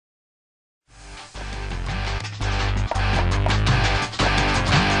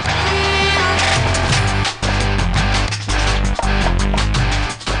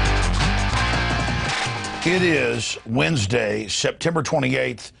It is Wednesday, September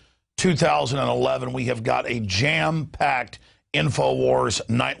 28th, 2011. We have got a jam-packed InfoWars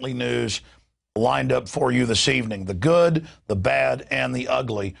nightly news lined up for you this evening. The good, the bad, and the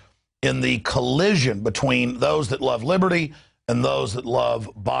ugly in the collision between those that love liberty and those that love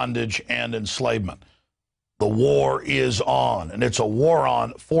bondage and enslavement. The war is on, and it's a war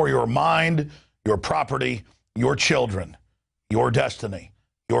on for your mind, your property, your children, your destiny,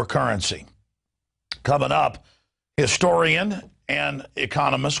 your currency. Coming up, historian and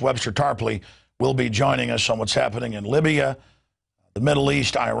economist Webster Tarpley will be joining us on what's happening in Libya, the Middle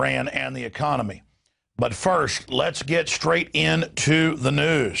East, Iran, and the economy. But first, let's get straight into the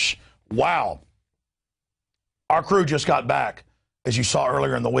news. Wow. Our crew just got back, as you saw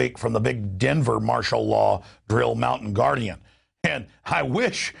earlier in the week, from the big Denver martial law drill, Mountain Guardian. And I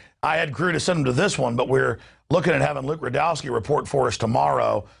wish I had crew to send them to this one, but we're looking at having Luke Radowski report for us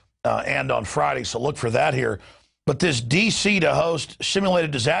tomorrow and on Friday, so look for that here. But this D.C. to host simulated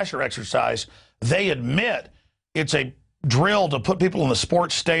disaster exercise, they admit it's a drill to put people in the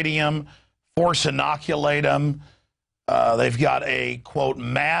sports stadium, force inoculate them. They've got a, quote,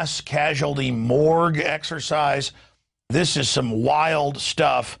 mass casualty morgue exercise. This is some wild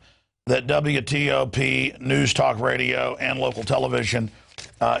stuff that WTOP, News Talk Radio, and local television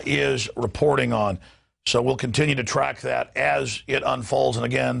is reporting on. So we'll continue to track that as it unfolds. And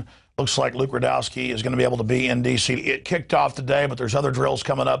again, looks like Luke Radowski is going to be able to be in D.C. It kicked off today, but there's other drills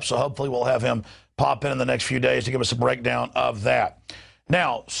coming up, so hopefully we'll have him pop in the next few days to give us a breakdown of that.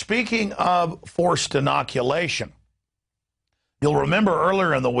 Now, speaking of forced inoculation, you'll remember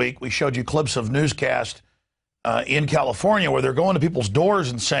earlier in the week we showed you clips of newscasts in California where they're going to people's doors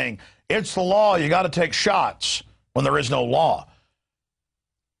and saying, it's the law, you got to take shots, when there is no law.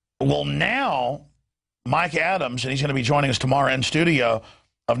 Well, now Mike Adams, and he's going to be joining us tomorrow in studio,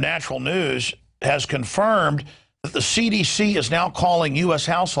 of Natural News, has confirmed that the CDC is now calling U.S.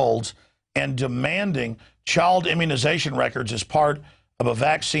 households and demanding child immunization records as part of a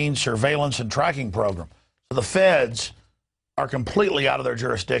vaccine surveillance and tracking program. So the feds are completely out of their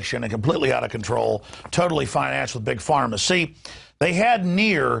jurisdiction and completely out of control, totally financed with big pharma. See, they had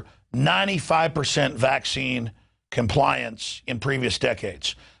near 95% vaccine compliance in previous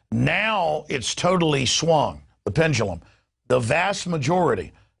decades. Now it's totally swung, the pendulum. The vast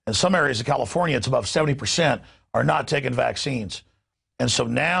majority, in some areas of California, it's above 70%, are not taking vaccines. And so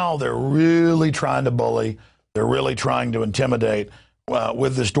now they're really trying to bully, they're really trying to intimidate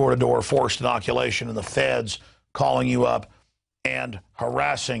with this door-to-door forced inoculation and the feds calling you up and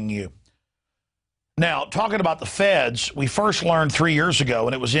harassing you. Now, talking about the feds, we first learned 3 years ago,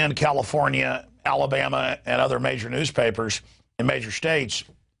 and it was in California, Alabama, and other major newspapers in major states,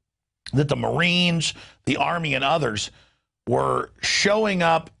 that the Marines, the Army, and others were showing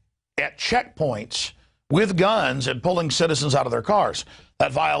up at checkpoints with guns and pulling citizens out of their cars.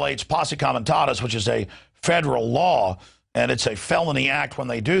 That violates posse comitatus, which is a federal law, and it's a felony act when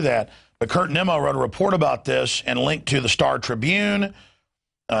they do that. But Kurt Nimmo wrote a report about this and linked to the Star Tribune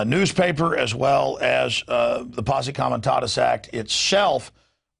newspaper, as well as the Posse Comitatus Act itself.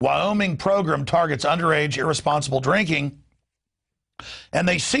 Wyoming program targets underage irresponsible drinking. And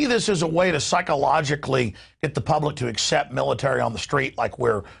they see this as a way to psychologically get the public to accept military on the street, like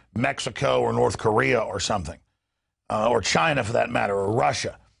we're Mexico or North Korea or something, or China for that matter, or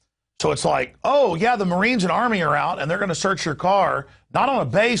Russia. So it's like, oh, yeah, the Marines and Army are out, and they're going to search your car, not on a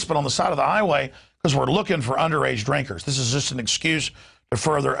base, but on the side of the highway, because we're looking for underage drinkers. This is just an excuse to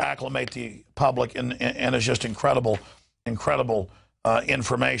further acclimate the public, and it's just incredible, incredible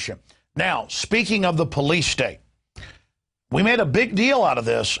information. Now, speaking of the police state, we made a big deal out of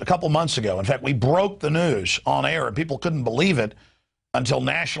this a couple months ago. In fact, we broke the news on air, and people couldn't believe it until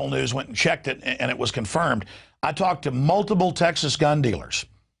national news went and checked it, and it was confirmed. I talked to multiple Texas gun dealers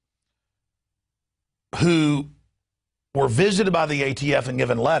who were visited by the ATF and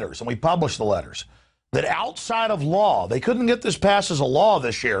given letters, and we published the letters, that outside of law, they couldn't get this passed as a law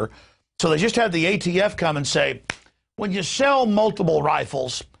this year, so they just had the ATF come and say, when you sell multiple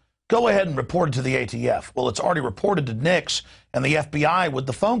rifles, go ahead and report it to the ATF. Well, it's already reported to NICS and the FBI with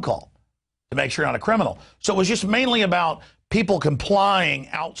the phone call to make sure you're not a criminal. So it was just mainly about people complying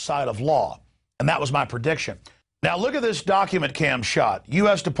outside of law, and that was my prediction. Now, look at this document cam shot.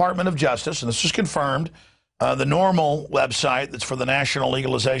 U.S. Department of Justice, and this is confirmed, the normal website that's for the national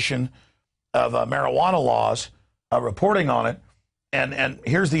legalization of marijuana laws, reporting on it. And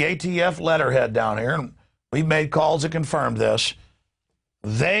here's the ATF letterhead down here, and we've made calls that confirmed this.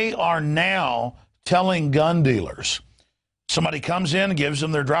 They are now telling gun dealers, somebody comes in, gives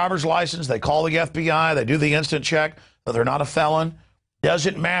them their driver's license, they call the FBI, they do the instant check, that they're not a felon.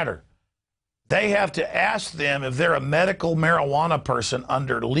 Doesn't matter. They have to ask them if they're a medical marijuana person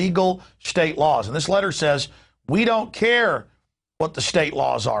under legal state laws. And this letter says, we don't care what the state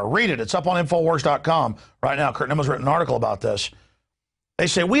laws are. Read it. It's up on InfoWars.com right now. Kurt Nimel's written an article about this. They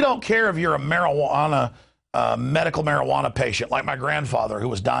say, we don't care if you're a medical marijuana patient, like my grandfather who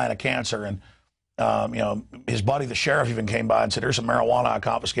was dying of cancer. And, you know, his buddy, the sheriff, even came by and said, here's some marijuana I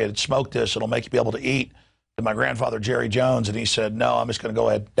confiscated. Smoke this. It'll make you be able to eat. To my grandfather, Jerry Jones. And he said, no, I'm just going to go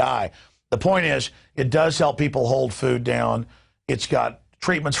ahead and die. The point is, it does help people hold food down. It's got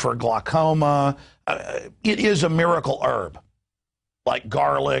treatments for glaucoma. It is a miracle herb, like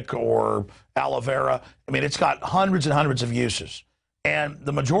garlic or aloe vera. I mean, it's got hundreds and hundreds of uses. And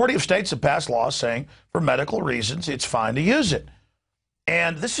the majority of states have passed laws saying, for medical reasons, it's fine to use it.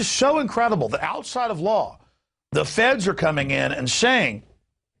 And this is so incredible that outside of law, the feds are coming in and saying,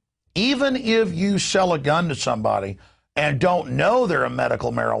 even if you sell a gun to somebody and don't know they're a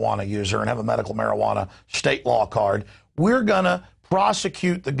medical marijuana user and have a medical marijuana state law card, we're going to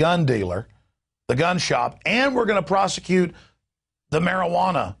prosecute the gun dealer, the gun shop, and we're going to prosecute the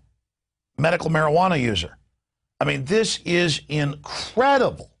medical marijuana user. I mean, this is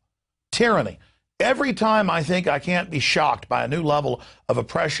incredible tyranny. Every time I think I can't be shocked by a new level of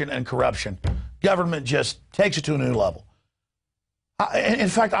oppression and corruption, government just takes it to a new level. In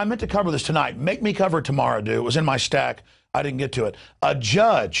fact, I meant to cover this tonight. Make me cover it tomorrow, dude. It was in my stack. I didn't get to it. A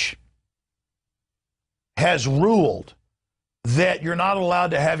judge has ruled that you're not allowed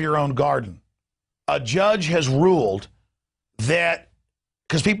to have your own garden. A judge has ruled that,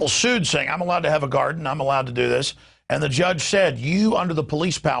 because people sued saying, I'm allowed to have a garden, I'm allowed to do this, and the judge said, you, under the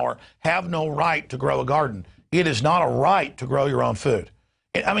police power, have no right to grow a garden. It is not a right to grow your own food.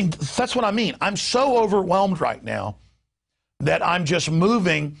 I mean, that's what I mean. I'm so overwhelmed right now that I'm just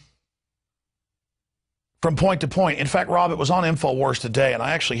moving from point to point. In fact, Rob, it was on InfoWars today, and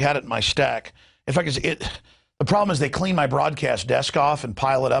I actually had it in my stack. In fact, the problem is they clean my broadcast desk off and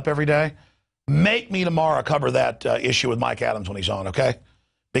pile it up every day. Make me tomorrow cover that issue with Mike Adams when he's on, okay?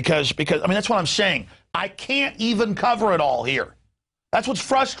 Because I mean, that's what I'm saying. I can't even cover it all here. That's what's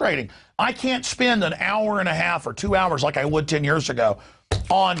frustrating. I can't spend an hour and a half or 2 hours like I would 10 years ago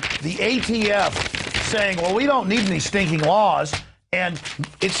on the ATF saying, well, we don't need any stinking laws. And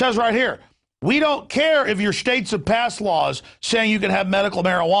it says right here, we don't care if your states have passed laws saying you can have medical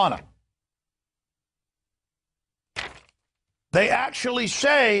marijuana. They actually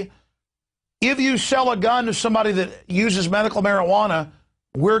say, if you sell a gun to somebody that uses medical marijuana,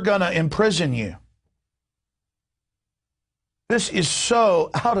 we're going to imprison you. This is so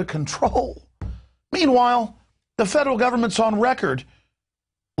out of control. Meanwhile, the federal government's on record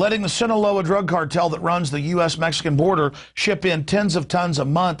letting the Sinaloa drug cartel that runs the U.S.-Mexican border ship in tens of tons a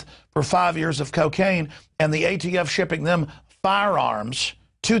month for 5 years of cocaine, and the ATF shipping them firearms,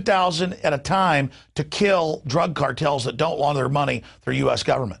 2,000 at a time, to kill drug cartels that don't launder their money through U.S.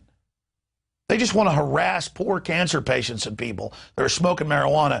 government. They just want to harass poor cancer patients and people that are smoking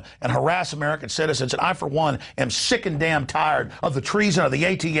marijuana and harass American citizens. And I, for one, am sick and damn tired of the treason of the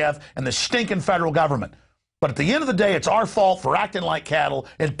ATF and the stinking federal government. But at the end of the day, it's our fault for acting like cattle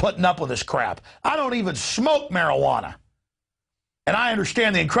and putting up with this crap. I don't even smoke marijuana. And I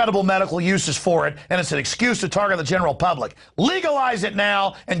understand the incredible medical uses for it, and it's an excuse to target the general public. Legalize it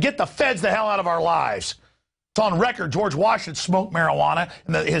now and get the feds the hell out of our lives. It's on record, George Washington smoked marijuana,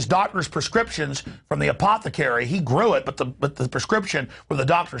 and his doctor's prescriptions from the apothecary, he grew it, but the prescription where the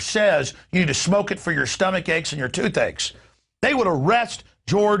doctor says you need to smoke it for your stomach aches and your toothaches. They would arrest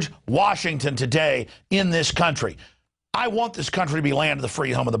George Washington today in this country. I want this country to be land of the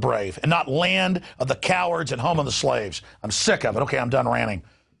free, home of the brave, and not land of the cowards and home of the slaves. I'm sick of it. Okay, I'm done ranting.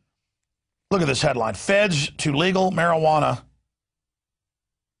 Look at this headline. Feds to legal marijuana.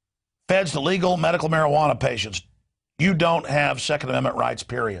 Feds to legal medical marijuana patients. You don't have Second Amendment rights,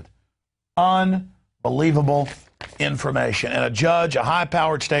 period. Unbelievable information. And a judge, a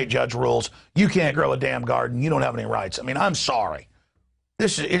high-powered state judge, rules you can't grow a damn garden. You don't have any rights. I mean, I'm sorry.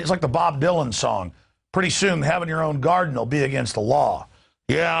 It's like the Bob Dylan song. Pretty soon, having your own garden will be against the law.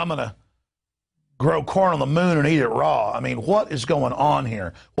 Yeah, I'm going to grow corn on the moon and eat it raw. I mean, what is going on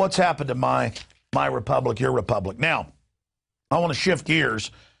here? What's happened to my republic, your republic? Now, I want to shift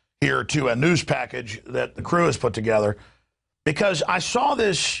gears here to a news package that the crew has put together, because I saw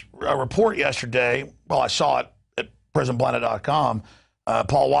this report yesterday. Well, I saw it at prisonplanet.com.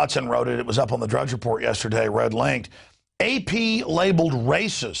 Paul Watson wrote it. It was up on the Drudge Report yesterday, red linked. AP labeled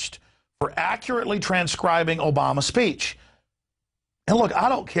racist for accurately transcribing Obama's speech. And look, I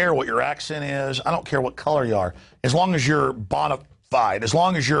don't care what your accent is. I don't care what color you are. As long as you're bona fide, as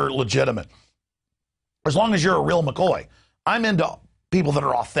long as you're legitimate, as long as you're a real McCoy. I'm into people that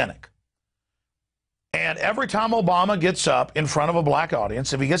are authentic. And every time Obama gets up in front of a black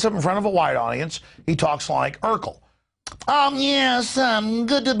audience, if he gets up in front of a white audience, he talks like Urkel. Yes,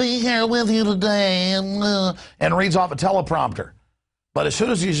 good to be here with you today, and reads off a teleprompter. But as soon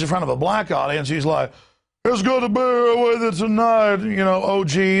as he's in front of a black audience, he's like, it's good to be here with you tonight, you know,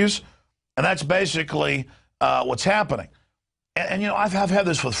 OGs. And that's basically what's happening. And you know, I've had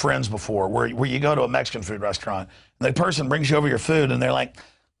this with friends before, where you go to a Mexican food restaurant, and the person brings you over your food, and they're like,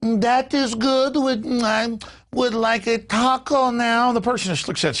 that is good, I would like a taco now. And the person just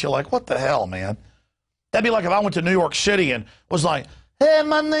looks at you like, what the hell, man? That'd be like if I went to New York City and was like, hey,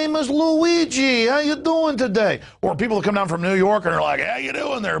 my name is Luigi. How you doing today? Or people that come down from New York and are like, how you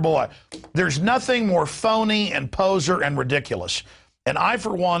doing there, boy? There's nothing more phony and poser and ridiculous. And I,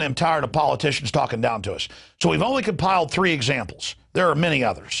 for one, am tired of politicians talking down to us. So we've only compiled 3 examples. There are many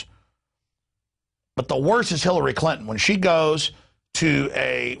others. But the worst is Hillary Clinton. When she goes to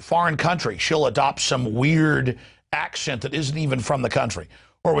a foreign country, she'll adopt some weird accent that isn't even from the country.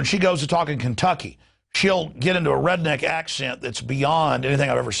 Or when she goes to talk in Kentucky, she'll get into a redneck accent that's beyond anything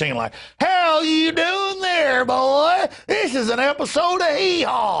I've ever seen. Like, how you doing there, boy? This is an episode of Hee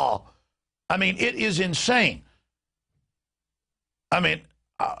Haw. I mean, it is insane. I mean,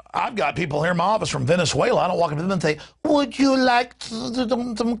 I've got people here in my office from Venezuela. I don't walk up to them and say, would you like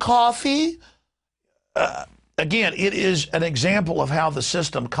some coffee? Again, it is an example of how the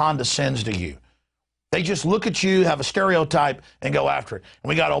system condescends to you. They just look at you, have a stereotype, and go after it. And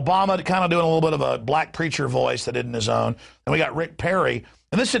we got Obama kind of doing a little bit of a black preacher voice that isn't his own. And we got Rick Perry,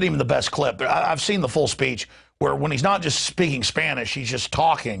 and this isn't even the best clip. I've seen the full speech where when he's not just speaking Spanish, he's just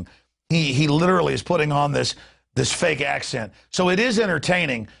talking. He literally is putting on this fake accent. So it is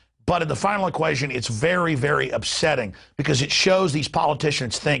entertaining, but in the final equation, it's very, very upsetting because it shows these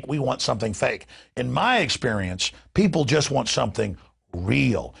politicians think we want something fake. In my experience, people just want something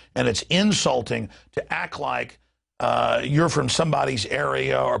real, and it's insulting to act like you're from somebody's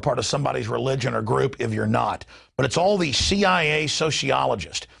area or part of somebody's religion or group if you're not. But it's all these CIA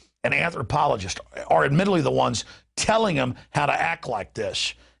sociologists and anthropologists are admittedly the ones telling them how to act like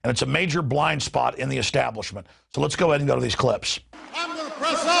this, and it's a major blind spot in the establishment. So let's go ahead and go to these clips. I'm going to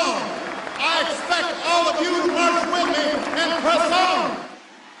press on. I expect all of you to march with me and press on.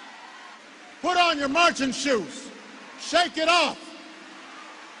 Put on your marching shoes. Shake it off.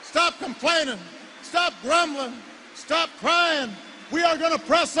 Stop complaining. Stop grumbling. Stop crying. We are going to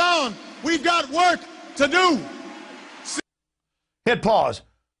press on. We've got work to do. Hit pause.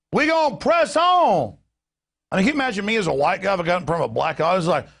 We going to press on. I mean, can you imagine me as a white guy if I got in front of a black audience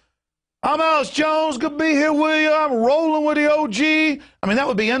like, I'm Alex Jones, good to be here with you. I'm rolling with the OG. I mean, that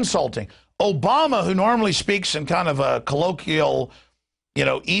would be insulting. Obama, who normally speaks in kind of a colloquial, you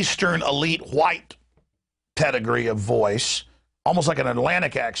know, Eastern elite white pedigree of voice, almost like an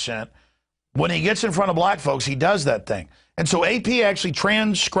Atlantic accent, when he gets in front of black folks, he does that thing. And so AP actually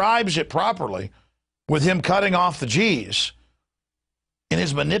transcribes it properly with him cutting off the G's in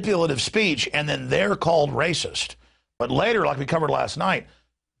his manipulative speech, and then they're called racist. But later, like we covered last night,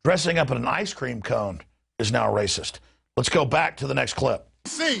 dressing up in an ice cream cone is now racist. Let's go back to the next clip.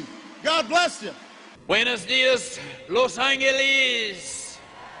 See, God bless you. Buenos dias, Los Angeles.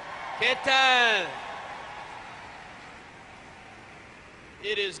 ¿Qué tal?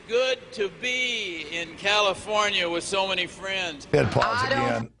 It is good to be in California with so many friends. Hit pause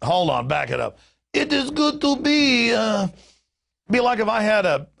again. Hold on, back it up. It is good to be like if I had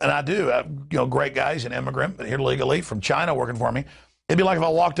and I do have, you know, great guys, an immigrant, but here legally from China working for me. It'd be like if I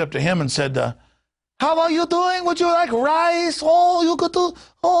walked up to him and said, how are you doing? Would you like rice? Oh, you could do,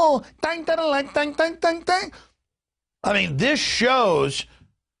 oh, tang, tang, tang, tang, tang, tang. I mean, this shows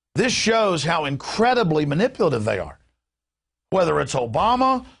how incredibly manipulative they are. Whether it's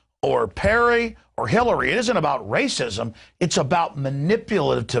Obama or Perry or Hillary, it isn't about racism. It's about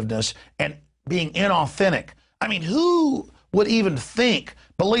manipulativeness and being inauthentic. I mean, who would even think,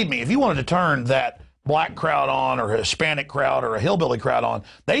 believe me, if you wanted to turn that black crowd on or a Hispanic crowd or a hillbilly crowd on,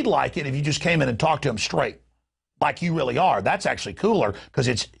 they'd like it if you just came in and talked to them straight, like you really are. That's actually cooler because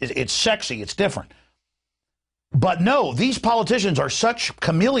it's sexy, it's different. But no, these politicians are such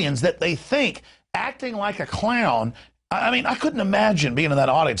chameleons that they think acting like a clown. I mean, I couldn't imagine being in that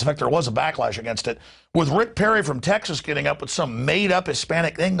audience. In fact, there was a backlash against it, with Rick Perry from Texas getting up with some made-up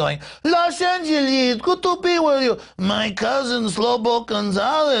Hispanic thing going, Los Angeles, good to be with you. My cousin Slobo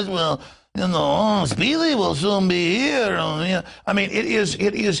Gonzalez will, you know, Speedy will soon be here. I mean,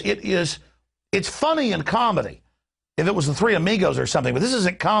 it's funny in comedy if it was the Three Amigos or something, but this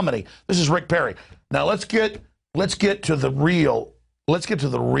isn't comedy. This is Rick Perry. Now let's get to the real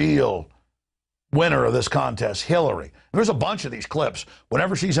winner of this contest, Hillary. There's a bunch of these clips.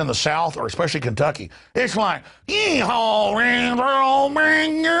 Whenever she's in the South, or especially Kentucky, it's like, yeehaw,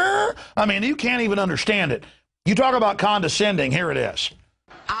 I mean, you can't even understand it. You talk about condescending, here it is.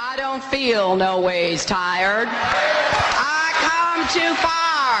 I don't feel no ways tired. I come too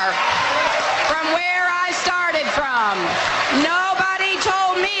far from where I started from. Nobody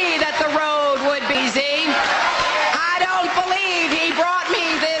told me that the road would be easy. I don't believe he brought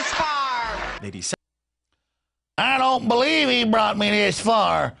me this far. I don't believe he brought me this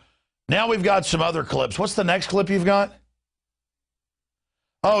far. Now we've got some other clips. What's the next clip you've got?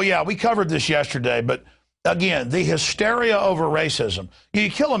 Oh, yeah, we covered this yesterday, but again, the hysteria over racism. You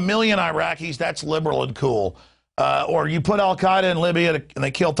kill 1 million Iraqis, that's liberal and cool. Or you put Al-Qaeda in Libya and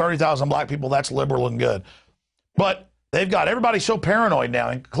they kill 30,000 black people, that's liberal and good. But they've got everybody so paranoid now,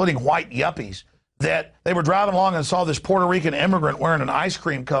 including white yuppies, that they were driving along and saw this Puerto Rican immigrant wearing an ice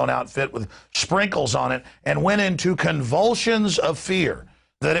cream cone outfit with sprinkles on it and went into convulsions of fear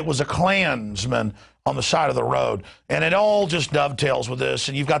that it was a Klansman on the side of the road. And it all just dovetails with this.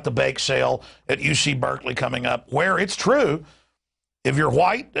 And you've got the bake sale at UC Berkeley coming up, where it's true. If you're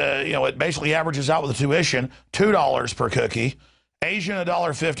white, it basically averages out with the tuition, $2 per cookie. Asian,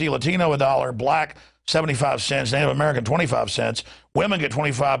 $1.50. Latino, $1. Black, 75 cents. Native American, 25 cents. Women get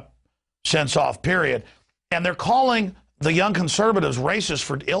 25 cents off, period. And they're calling the young conservatives racist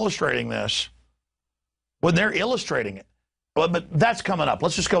for illustrating this when they're illustrating it. But that's coming up.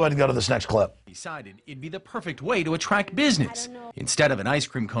 Let's just go ahead and go to this next clip. Decided it'd be the perfect way to attract business. Instead of an ice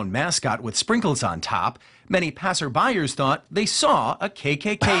cream cone mascot with sprinkles on top, many passerbyers thought they saw a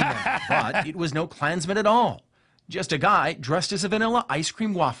KKK member, but it was no Klansman at all. Just a guy dressed as a vanilla ice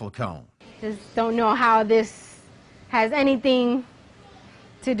cream waffle cone. Just don't know how this has anything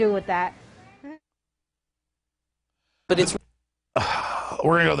to do with that. But it's...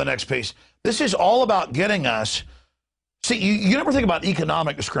 We're going to go to the next piece. This is all about getting us... See, you never think about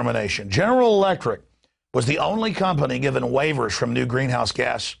economic discrimination. General Electric was the only company given waivers from new greenhouse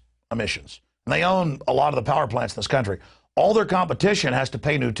gas emissions. And they own a lot of the power plants in this country. All their competition has to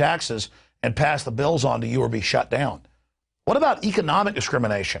pay new taxes and pass the bills on to you or be shut down. What about economic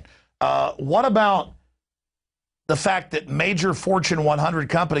discrimination? What about the fact that major Fortune 100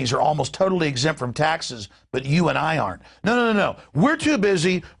 companies are almost totally exempt from taxes, but you and I aren't? No. We're too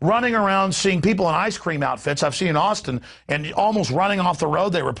busy running around seeing people in ice cream outfits. I've seen in Austin, and almost running off the road,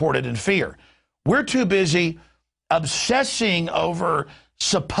 they reported, in fear. We're too busy obsessing over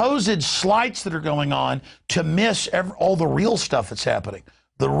supposed slights that are going on to miss all the real stuff that's happening,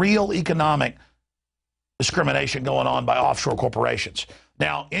 the real economic discrimination going on by offshore corporations.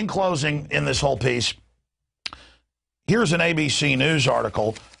 Now, in closing, in this whole piece, here's an ABC News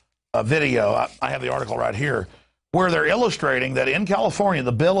article, a video. I have the article right here, where they're illustrating that in California,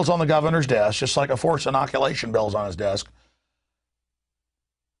 the bill is on the governor's desk, just like a forced inoculation bill is on his desk,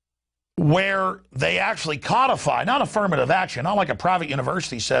 where they actually codify, not affirmative action, not like a private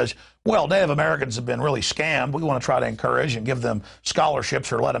university says, well, Native Americans have been really scammed. We want to try to encourage and give them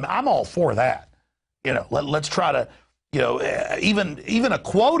scholarships or let them. I'm all for that. Let's try to, even a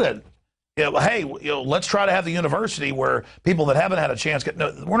quota. Hey, let's try to have the university where people that haven't had a chance get.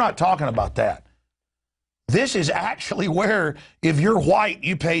 No, we're not talking about that. This is actually where, if you're white,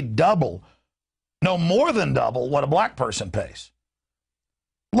 you pay double, no more than double what a black person pays.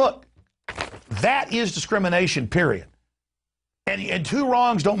 Look, that is discrimination, period. And two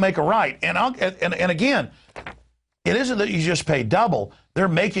wrongs don't make a right. And again, it isn't that you just pay double. They're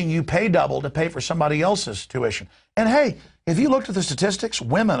making you pay double to pay for somebody else's tuition. And hey, if you looked at the statistics,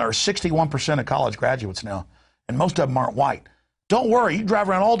 women are 61% of college graduates now, and most of them aren't white. Don't worry, you drive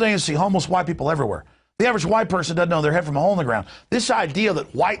around all day and see homeless white people everywhere. The average white person doesn't know their head from a hole in the ground. This idea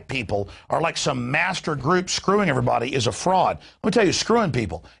that white people are like some master group screwing everybody is a fraud. Let me tell you, screwing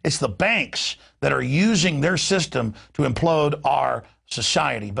people. It's the banks that are using their system to implode our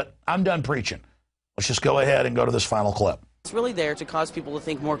society. But I'm done preaching. Let's just go ahead and go to this final clip. It's really there to cause people to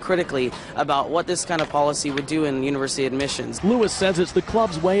think more critically about what this kind of policy would do in university admissions. Lewis says it's the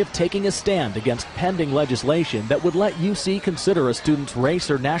club's way of taking a stand against pending legislation that would let UC consider a student's race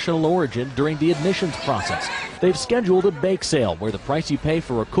or national origin during the admissions process. They've scheduled a bake sale where the price you pay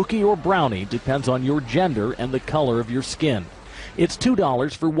for a cookie or brownie depends on your gender and the color of your skin. It's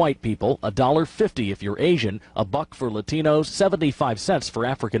 $2 for white people, $1.50 if you're Asian, $1 for Latinos, 75 cents for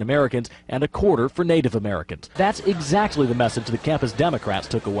African Americans, and $0.25 for Native Americans. That's exactly the message the campus Democrats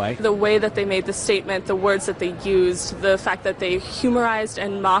took away. The way that they made the statement, the words that they used, the fact that they humorized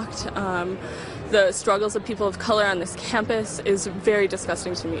and mocked the struggles of people of color on this campus is very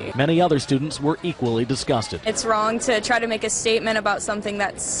disgusting to me. Many other students were equally disgusted. It's wrong to try to make a statement about something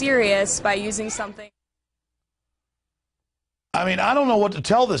that's serious by using something. I mean, I don't know what to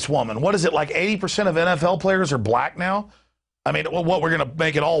tell this woman. What is it, like 80% of NFL players are black now? I mean, what, we're going to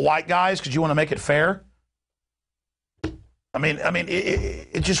make it all white guys because you want to make it fair? I mean,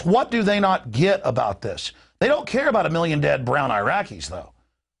 it just, what do they not get about this? They don't care about 1 million dead brown Iraqis, though.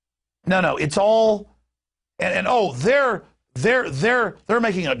 No, it's all, and oh, they're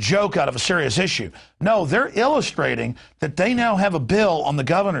making a joke out of a serious issue. No, they're illustrating that they now have a bill on the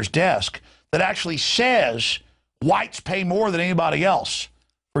governor's desk that actually says whites pay more than anybody else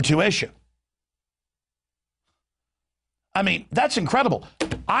for tuition. I mean, that's incredible.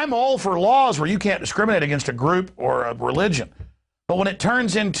 I'm all for laws where you can't discriminate against a group or a religion. But when it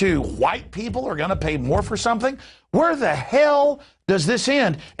turns into white people are going to pay more for something, where the hell does this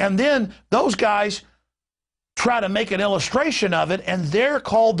end? And then those guys try to make an illustration of it, and they're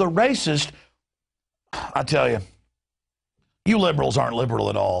called the racist. I tell you, you liberals aren't liberal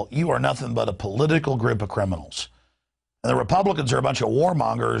at all. You are nothing but a political group of criminals. And the Republicans are a bunch of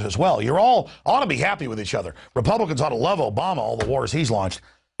warmongers as well. You all ought to be happy with each other. Republicans ought to love Obama, all the wars he's launched.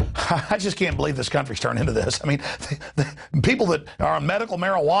 I just can't believe this country's turned into this. I mean, the people that are on medical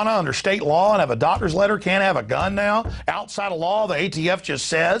marijuana under state law and have a doctor's letter can't have a gun now. Outside of law, the ATF just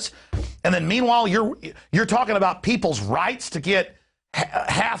says. And then meanwhile, you're talking about people's rights to get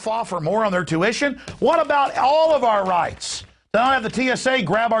half off or more on their tuition. What about all of our rights? To not have the TSA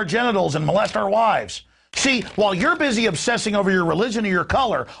grab our genitals and molest our wives. See, while you're busy obsessing over your religion or your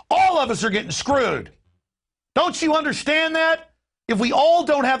color, all of us are getting screwed. Don't you understand that? If we all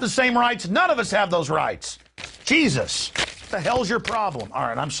don't have the same rights, none of us have those rights. Jesus, what the hell's your problem? All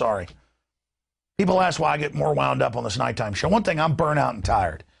right, I'm sorry. People ask why I get more wound up on this nighttime show. One thing, I'm burnt out and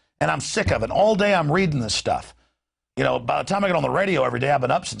tired, and I'm sick of it. All day I'm reading this stuff. You know, by the time I get on the radio every day, I've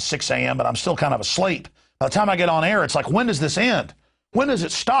been up since 6 a.m., but I'm still kind of asleep. By the time I get on air, it's like, when does this end? When does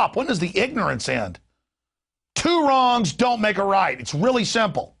it stop? When does the ignorance end? 2 wrongs don't make a right. It's really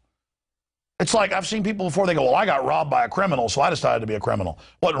simple. It's like I've seen people before, they go, well, I got robbed by a criminal, so I decided to be a criminal.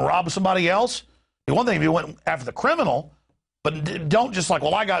 What, and rob somebody else? One thing if you went after the criminal, but don't just like,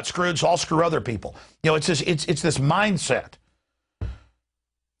 well, I got screwed, so I'll screw other people. You know, it's this mindset.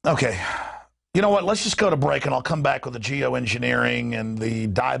 Okay. You know what? Let's just go to break, and I'll come back with the geoengineering and the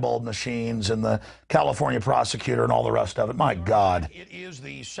Diebold machines and the California prosecutor and all the rest of it. My God. It is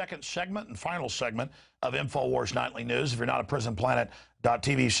the second segment and final segment of InfoWars Nightly News. If you're not a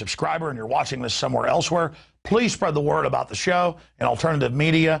PrisonPlanet.tv subscriber and you're watching this somewhere elsewhere, please spread the word about the show and alternative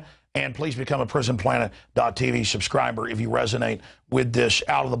media, and please become a PrisonPlanet.tv subscriber if you resonate with this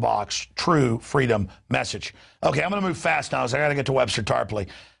out-of-the-box, true freedom message. Okay, I'm going to move fast now, as I got to get to Webster Tarpley.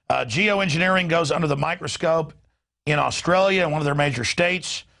 Geoengineering goes under the microscope in Australia, in one of their major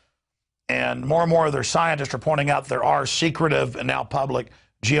states, and more of their scientists are pointing out there are secretive and now public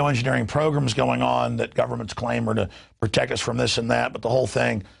geoengineering programs going on that governments claim are to protect us from this and that, but the whole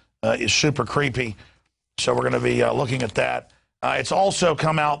thing is super creepy, so we're going to be looking at that. It's also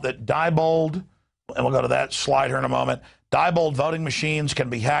come out that Diebold, and we'll go to that slide here in a moment, Diebold voting machines can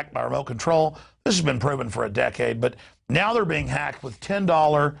be hacked by remote control. This has been proven for a decade, but now they're being hacked with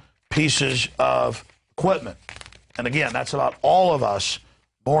 $10 pieces of equipment. And again, that's about all of us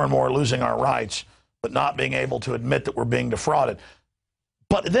more and more losing our rights, but not being able to admit that we're being defrauded.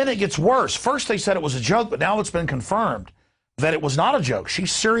 But then it gets worse. First they said it was a joke, but now it's been confirmed that it was not a joke. She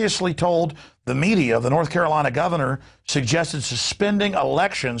seriously told the media, the North Carolina governor suggested suspending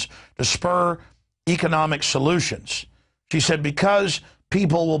elections to spur economic solutions. She said because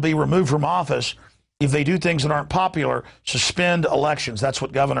people will be removed from office if they do things that aren't popular, suspend elections. That's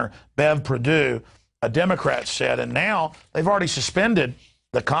what Governor Bev Perdue, a Democrat, said. And now they've already suspended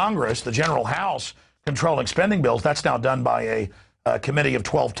the Congress, the General House, controlling spending bills. That's now done by a committee of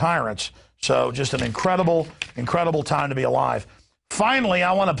 12 tyrants. So just an incredible, incredible time to be alive. Finally,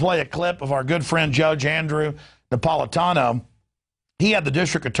 I want to play a clip of our good friend Judge Andrew Napolitano. He had the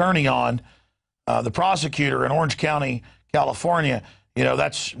district attorney on, the prosecutor in Orange County, California. You know,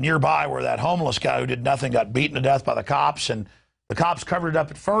 that's nearby where that homeless guy who did nothing got beaten to death by the cops, and the cops covered it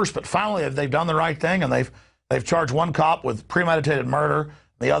up at first, but finally they've done the right thing, and they've charged one cop with premeditated murder,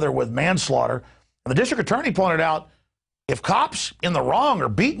 the other with manslaughter. And the district attorney pointed out, if cops in the wrong are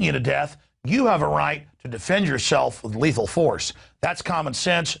beating you to death, you have a right to defend yourself with lethal force. That's common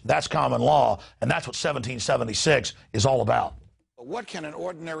sense, that's common law, and that's what 1776 is all about. What can an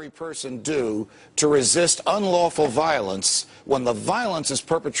ordinary person do to resist unlawful violence when the violence is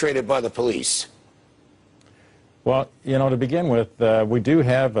perpetrated by the police? Well, you know, to begin with, we do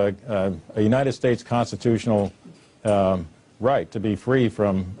have a United States constitutional right to be free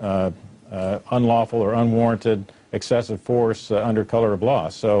from unlawful or unwarranted excessive force under color of law.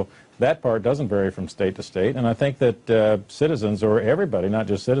 So that part doesn't vary from state to state, and I think that citizens, or everybody, not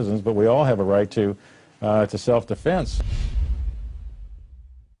just citizens, but we all have a right to self-defense.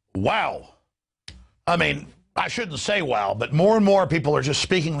 Wow. I mean, I shouldn't say wow, but more and more people are just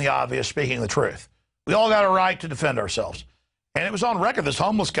speaking the obvious, speaking the truth. We all got a right to defend ourselves. And it was on record, this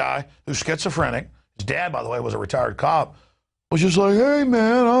homeless guy who's schizophrenic, his dad, by the way, was a retired cop, was just like, hey,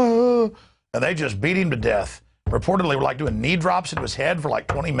 man, and they just beat him to death. Reportedly were like doing knee drops into his head for like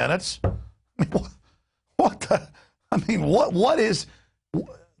 20 minutes. I mean, what is,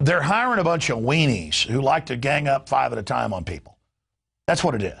 they're hiring a bunch of weenies who like to gang up 5 at a time on people. That's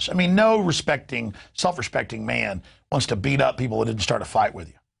what it is. I mean, no respecting, self-respecting man wants to beat up people who didn't start a fight with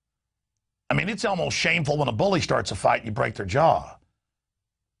you. I mean, it's almost shameful when a bully starts a fight and you break their jaw.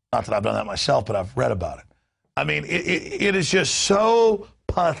 Not that I've done that myself, but I've read about it. I mean, it is just so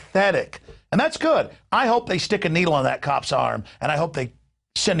pathetic. And that's good. I hope they stick a needle on that cop's arm, and I hope they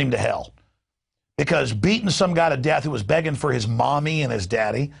send him to hell. Because beating some guy to death who was begging for his mommy and his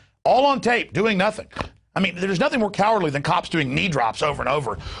daddy, all on tape, doing nothing. I mean, there's nothing more cowardly than cops doing knee drops over and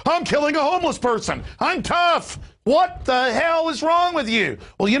over. I'm killing a homeless person. I'm tough. What the hell is wrong with you?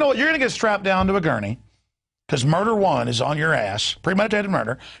 Well, you know what? You're going to get strapped down to a gurney because murder 1 is on your ass, premeditated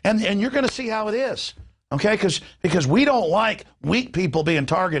murder, and you're going to see how it is, okay? Because we don't like weak people being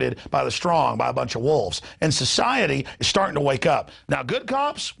targeted by the strong, by a bunch of wolves, and society is starting to wake up. Now, good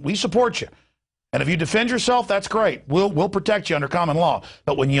cops, we support you. And if you defend yourself, that's great. We'll protect you under common law.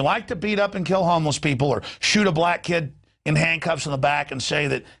 But when you like to beat up and kill homeless people or shoot a black kid in handcuffs in the back and say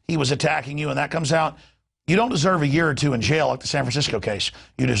that he was attacking you and that comes out, you don't deserve a year or 2 in jail like the San Francisco case.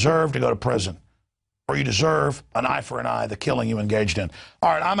 You deserve to go to prison. Or you deserve an eye for an eye, the killing you engaged in.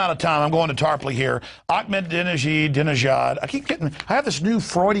 All right, I'm out of time. I'm going to Tarpley here. Ahmadinejad. I have this new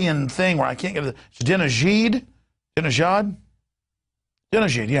Freudian thing where I can't get it. It's Dinajad?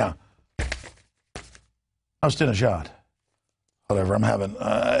 Dinajad, yeah. I was Dinajad. Whatever, I'm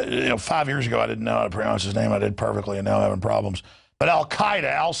having, 5 years ago I didn't know how to pronounce his name. I did perfectly, and now I'm having problems. But Al-Qaeda,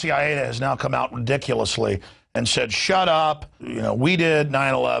 Al-Qaeda has now come out ridiculously and said, shut up, we did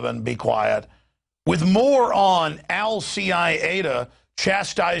 9/11, be quiet. With more on Al-Qaeda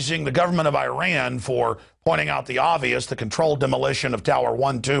chastising the government of Iran for pointing out the obvious, the controlled demolition of Tower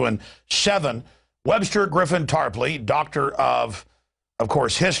 1, 2, and 7, Webster Tarpley, doctor of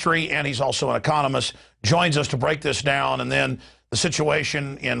course, history, and he's also an economist, joins us to break this down, and then the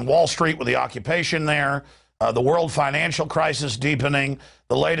situation in Wall Street with the occupation there, the world financial crisis deepening,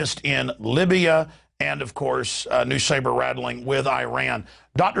 the latest in Libya, and, of course, new saber-rattling with Iran.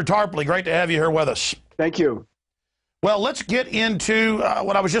 Dr. Tarpley, great to have you here with us. Thank you. Well, let's get into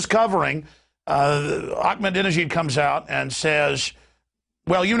what I was just covering. Ahmadinejad comes out and says,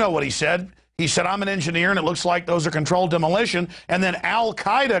 well, you know what he said. He said, I'm an engineer, and it looks like those are controlled demolition. And then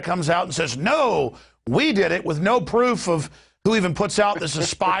Al-Qaeda comes out and says, no, we did it, with no proof of who even puts out this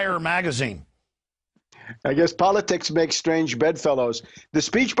Aspire magazine. I guess politics makes strange bedfellows. The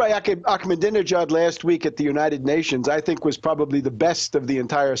speech by Ahmadinejad last week at the United Nations, I think, was probably the best of the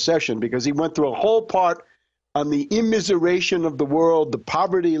entire session, because he went through a whole part on the immiseration of the world, the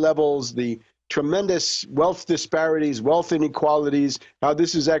poverty levels, the tremendous wealth disparities, wealth inequalities, how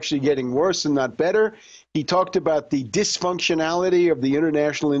this is actually getting worse and not better. He talked about the dysfunctionality of the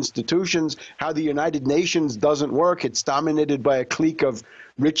international institutions, how the United Nations doesn't work. It's dominated by a clique of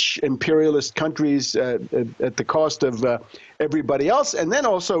rich imperialist countries at the cost of everybody else. And then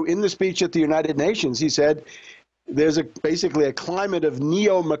also in the speech at the United Nations, he said there's basically a climate of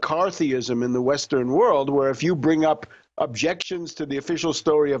neo-McCarthyism in the Western world, where if you bring up objections to the official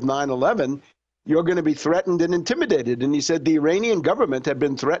story of 9/11, you're going to be threatened and intimidated. And he said the Iranian government had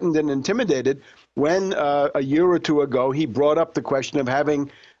been threatened and intimidated when a year or 2 ago he brought up the question of having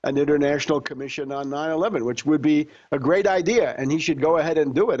an international commission on 9/11, which would be a great idea, and he should go ahead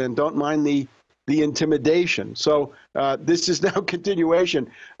and do it and don't mind the intimidation. So this is now continuation.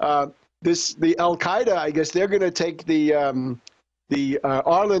 The Al-Qaeda, I guess they're going to take the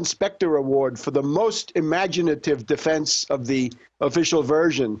Arlen Specter Award for the most imaginative defense of the official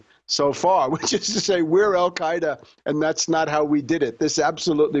version so far, which is to say we're Al-Qaeda and that's not how we did it. This is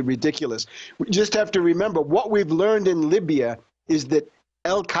absolutely ridiculous. We just have to remember what we've learned in Libya is that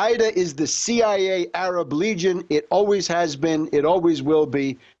Al-Qaeda is the CIA Arab Legion. It always has been. It always will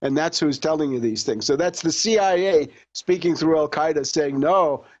be. And that's who's telling you these things. So that's the CIA speaking through Al-Qaeda saying,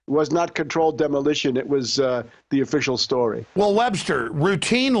 no, it was not controlled demolition. It was the official story. Well, Webster,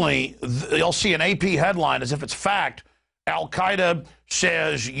 routinely, you'll see an AP headline as if it's fact. Al-Qaeda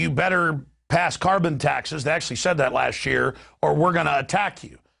says you better pass carbon taxes. They actually said that last year, or we're going to attack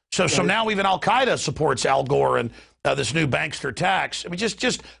you. So now even Al-Qaeda supports Al Gore and this new bankster tax. I mean,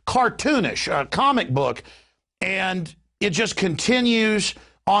 just cartoonish, comic book. And it just continues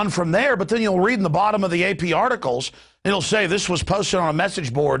on from there. But then you'll read in the bottom of the AP articles, it'll say this was posted on a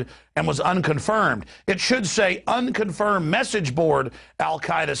message board and was unconfirmed. It should say unconfirmed message board,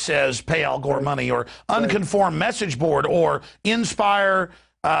 Al-Qaeda says pay Al Gore money, or unconfirmed message board, or Inspire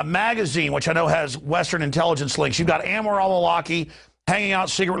magazine, which I know has Western intelligence links. You've got Anwar al-Awlaki hanging out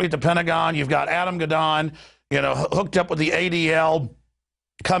secretly at the Pentagon. You've got Adam Gadon, you know, hooked up with the ADL,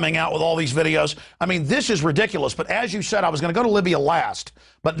 coming out with all these videos. I mean, this is ridiculous. But as you said, I was going to go to Libya last.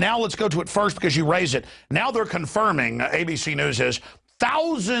 But now let's go to it first because you raise it. Now they're confirming, ABC News is,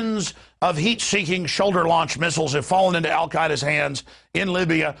 thousands of heat-seeking shoulder-launched missiles have fallen into Al-Qaeda's hands in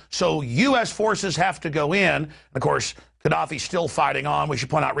Libya. So U.S. forces have to go in. Of course, Gaddafi's still fighting on. We should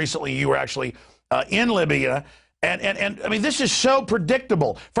point out recently you were actually in Libya. And I mean, this is so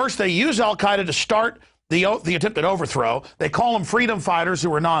predictable. First, they use Al-Qaeda to start the attempted overthrow. They call them freedom fighters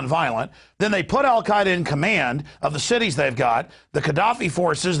who are nonviolent. Then they put Al-Qaeda in command of the cities they've got. The Gaddafi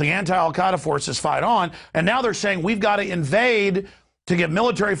forces, the anti-Al-Qaeda forces fight on. And now they're saying we've got to invade to get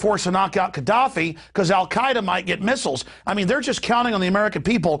military force to knock out Gaddafi because Al-Qaeda might get missiles. I mean, they're just counting on the American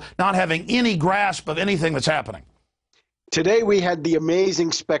people not having any grasp of anything that's happening. Today we had the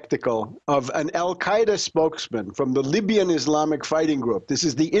amazing spectacle of an Al-Qaeda spokesman from the Libyan Islamic Fighting Group. This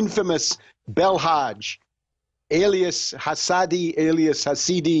is the infamous Belhaj, alias Hassadi, alias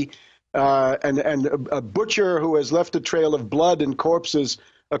Hasidi, and a butcher who has left a trail of blood and corpses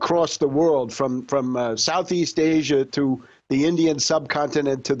across the world, from Southeast Asia to the Indian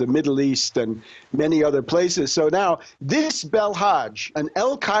subcontinent to the Middle East and many other places. So now this Belhaj, an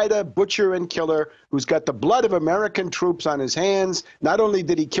Al-Qaeda butcher and killer who's got the blood of American troops on his hands, not only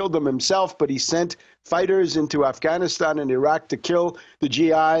did he kill them himself, but he sent fighters into Afghanistan and Iraq to kill the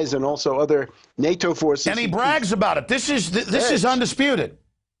GIs and also other NATO forces. And he brags about it. This is undisputed.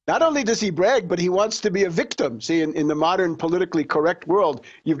 Not only does he brag, but he wants to be a victim. See, in the modern politically correct world,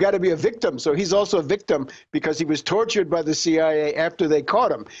 you've got to be a victim. So he's also a victim because he was tortured by the CIA after they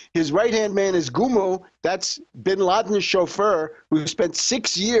caught him. His right-hand man is Gumu. That's bin Laden's chauffeur, who spent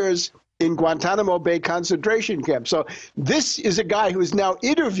 6 years in Guantanamo Bay concentration camp. So this is a guy who is now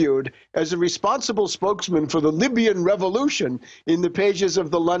interviewed as a responsible spokesman for the Libyan revolution in the pages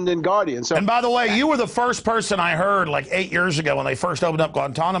of the London Guardian. So, and by the way, you were the first person I heard like 8 years ago when they first opened up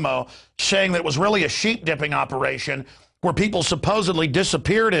Guantanamo saying that it was really a sheep dipping operation where people supposedly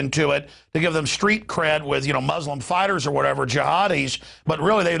disappeared into it to give them street cred with, you know, Muslim fighters or whatever, jihadis, but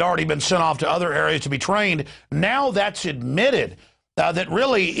really they'd already been sent off to other areas to be trained. Now that's admitted. That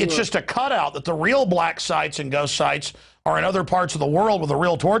really, it's just a cutout, that the real black sites and ghost sites are in other parts of the world with the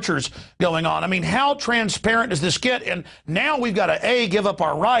real tortures going on. I mean, how transparent does this get? And now we've got to, A, give up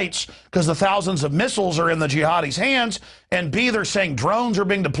our rights because the thousands of missiles are in the jihadis' hands, and B, they're saying drones are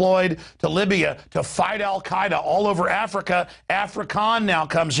being deployed to Libya to fight Al-Qaeda all over Africa. African now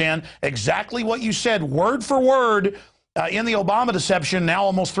comes in, exactly what you said, word for word. In the Obama deception, now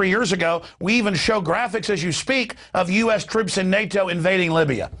almost 3 years ago, we even show graphics as you speak of U.S. troops in NATO invading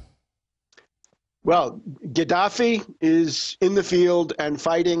Libya. Well, Gaddafi is in the field and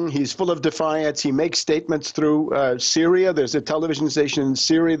fighting. He's full of defiance. He makes statements through Syria. There's a television station in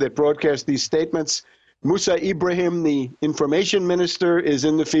Syria that broadcasts these statements. Musa Ibrahim, the information minister, is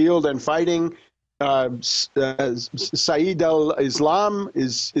in the field and fighting. Saeed al-Islam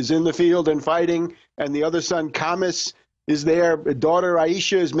is in the field and fighting. And the other son, Kamis, is there. Daughter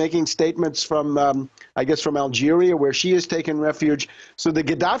Aisha is making statements from, I guess, from Algeria, where she has taken refuge. So the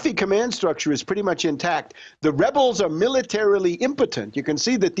Gaddafi command structure is pretty much intact. The rebels are militarily impotent. You can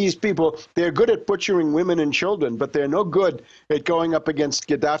see that these people, they're good at butchering women and children, but they're no good at going up against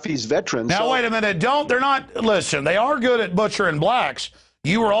Gaddafi's veterans. Now, wait a minute. They're not, listen, they are good at butchering blacks.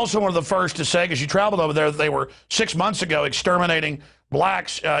 You were also one of the first to say, because you traveled over there, that they were 6 months ago exterminating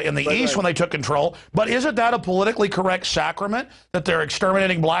blacks in the East when they took control. But isn't that a politically correct sacrament that they're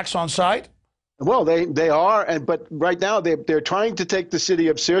exterminating blacks on sight? Well, they are, but right now they're trying to take the city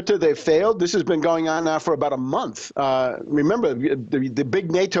of Sirte. They've failed. This has been going on now for about a month. Remember, the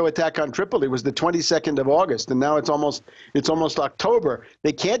big NATO attack on Tripoli was the 22nd of August, and now it's almost October.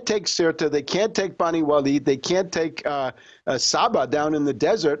 They can't take Sirte. They can't take Bani Walid. They can't take Saba down in the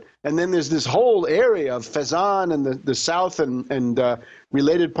desert. And then there's this whole area of Fezzan and the south and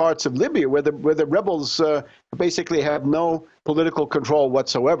related parts of Libya where the rebels basically have no political control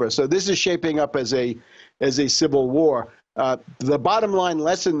whatsoever. So this is shaping up as a civil war. The bottom line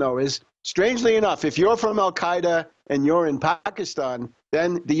lesson, though, is strangely enough, if you're from Al-Qaeda and you're in Pakistan,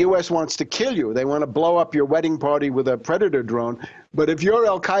 then the U.S. wants to kill you. They want to blow up your wedding party with a Predator drone. But if you're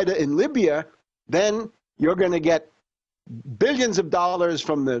Al-Qaeda in Libya, then you're going to get billions of dollars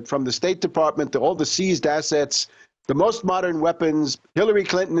from the State Department, all the seized assets, the most modern weapons. Hillary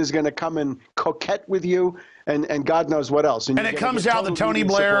Clinton is going to come and coquette with you, and God knows what else. And it comes out that Tony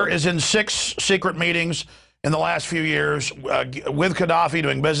Blair is in 6 secret meetings in the last few years with Gaddafi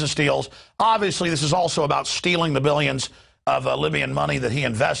doing business deals. Obviously, this is also about stealing the billions of Libyan money that he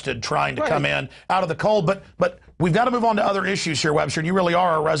invested trying to come in out of the cold. But we've got to move on to other issues here, Webster, and you really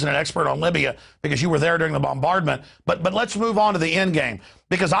are a resident expert on Libya because you were there during the bombardment. But let's move on to the end game,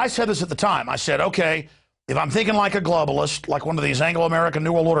 because I said this at the time. I said, okay, if I'm thinking like a globalist, like one of these Anglo-American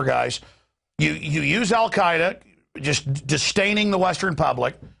New World Order guys, you use Al-Qaeda, just disdaining the Western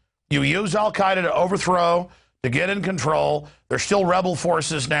public. You use Al-Qaeda to overthrow, to get in control. There's still rebel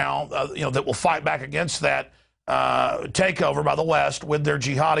forces now, that will fight back against that takeover by the West with their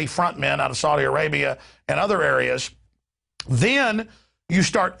jihadi frontmen out of Saudi Arabia and other areas. Then you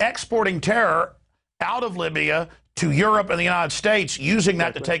start exporting terror out of Libya to Europe and the United States, using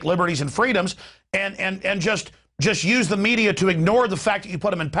that to take liberties and freedoms, and just use the media to ignore the fact that you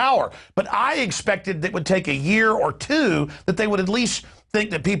put them in power. But I expected that it would take a year or two, that they would at least think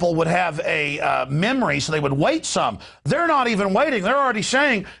that people would have a memory, so they would wait some. They're not even waiting. They're already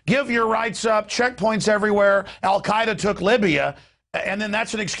saying, give your rights up, checkpoints everywhere. Al-Qaeda took Libya, and then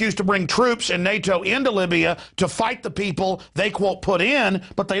that's an excuse to bring troops and NATO into Libya to fight the people they, quote, put in,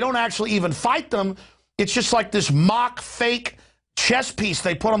 but they don't actually even fight them. It's just like this mock fake chess piece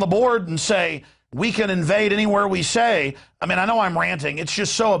they put on the board and say, we can invade anywhere we say. I mean, I know I'm ranting. It's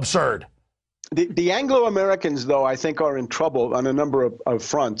just so absurd. The Anglo-Americans, though, I think are in trouble on a number of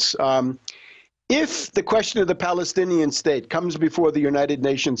fronts. If the question of the Palestinian state comes before the United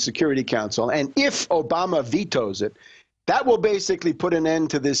Nations Security Council, and if Obama vetoes it, that will basically put an end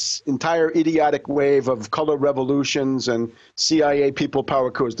to this entire idiotic wave of color revolutions and CIA people power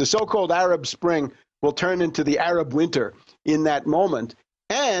coups. The so-called Arab Spring will turn into the Arab Winter in that moment.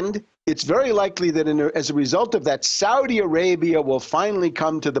 And it's very likely that as a result of that, Saudi Arabia will finally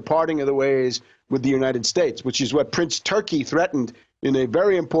come to the parting of the ways with the United States, which is what Prince Turkey threatened in a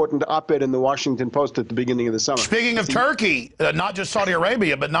very important op-ed in the Washington Post at the beginning of the summer. Speaking of Turkey, not just Saudi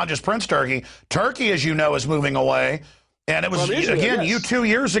Arabia, but not just Prince Turkey, Turkey, as you know, is moving away. And it was, again, you 2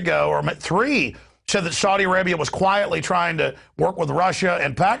 years ago, or 3, said that Saudi Arabia was quietly trying to work with Russia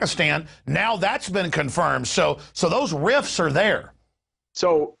and Pakistan. Now that's been confirmed. So those rifts are there.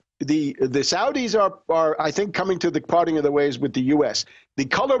 So the Saudis are, I think, coming to the parting of the ways with the U.S. The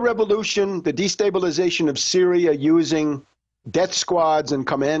color revolution, the destabilization of Syria using death squads and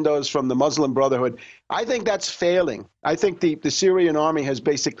commandos from the Muslim Brotherhood, I think that's failing. I think the Syrian army has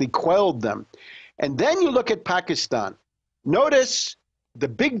basically quelled them. And then you look at Pakistan. Notice the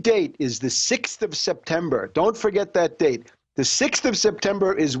big date is the 6th of September. Don't forget that date. The 6th of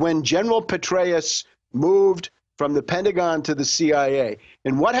September is when General Petraeus moved from the Pentagon to the CIA.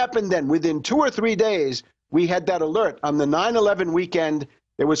 And what happened then? Within 2 or 3 days, we had that alert. On the 9/11 weekend,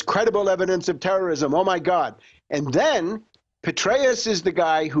 there was credible evidence of terrorism. Oh, my God. And then Petraeus is the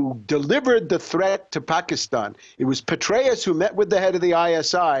guy who delivered the threat to Pakistan. It was Petraeus who met with the head of the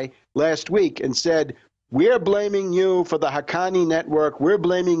ISI last week and said, we're blaming you for the Haqqani network. We're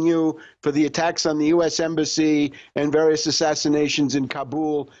blaming you for the attacks on the U.S. Embassy and various assassinations in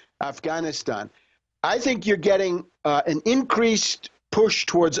Kabul, Afghanistan. I think you're getting an increased push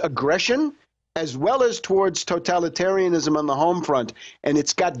towards aggression as well as towards totalitarianism on the home front. And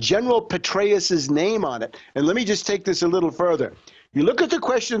it's got General Petraeus's name on it. And let me just take this a little further. You look at the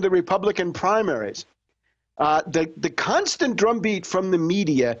question of the Republican primaries. The constant drumbeat from the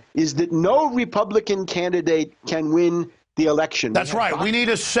media is that no Republican candidate can win the election. That's right. We need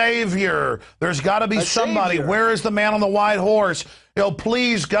a savior. There's got to be somebody. Savior. Where is the man on the white horse?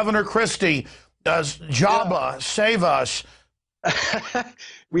 Please, Governor Christie, Jabba, save us.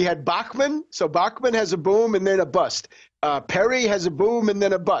 We had Bachmann. So Bachmann has a boom and then a bust. Perry has a boom and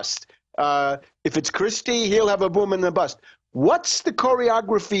then a bust. If it's Christie, he'll have a boom and a bust. What's the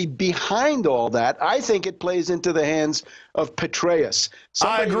choreography behind all that? I think it plays into the hands of Petraeus.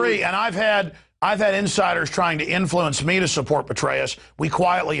 I agree, and I've had insiders trying to influence me to support Petraeus. We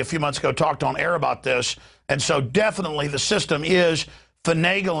quietly, a few months ago, talked on air about this, and so definitely the system is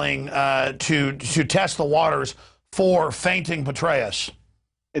finagling to test the waters for fainting Petraeus.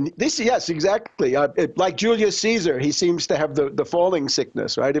 And this, yes, exactly. Like Julius Caesar, he seems to have the falling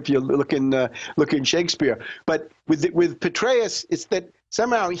sickness, right? If you look in Shakespeare. But with Petraeus, it's that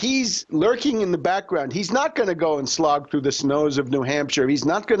somehow he's lurking in the background. He's not going to go and slog through the snows of New Hampshire. He's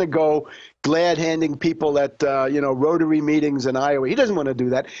not going to go glad-handing people at Rotary meetings in Iowa. He doesn't want to do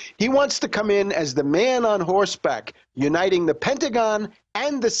that. He wants to come in as the man on horseback, uniting the Pentagon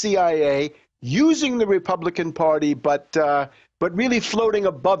and the CIA, using the Republican Party, but really floating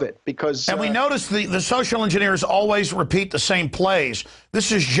above it, because... And we notice the social engineers always repeat the same plays.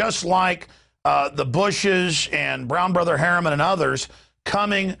 This is just like the Bushes and Brown Brother Harriman and others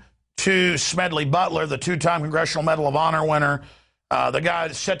coming to Smedley Butler, the two-time Congressional Medal of Honor winner, the guy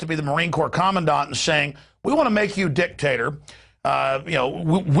that's set to be the Marine Corps Commandant, and saying, we want to make you dictator.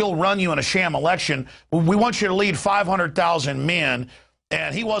 We'll run you in a sham election. We want you to lead 500,000 men.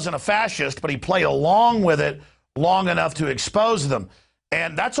 And he wasn't a fascist, but he played along with it long enough to expose them.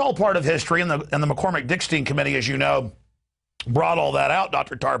 And that's all part of history. And the McCormick-Dickstein Committee, as you know, brought all that out,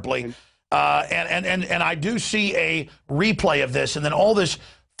 Dr. Tarpley. And I do see a replay of this. And then all this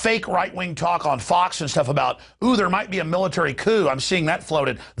fake right-wing talk on Fox and stuff about, ooh, there might be a military coup. I'm seeing that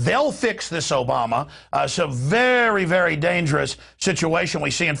floated. They'll fix this, Obama. So very, very dangerous situation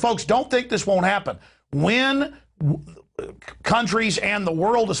we see. And folks, don't think this won't happen. When countries and the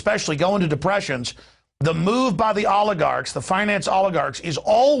world especially go into depressions, the move by the oligarchs, the finance oligarchs, is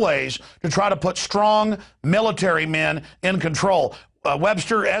always to try to put strong military men in control.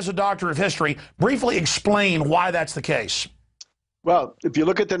 Webster, as a doctor of history, briefly explain why that's the case. Well, if you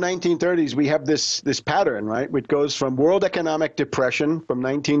look at the 1930s, we have this pattern, right, which goes from world economic depression from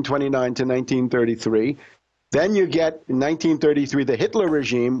 1929 to 1933. Then you get, in 1933, the Hitler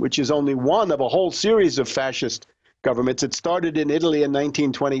regime, which is only one of a whole series of fascist governments. It started in Italy in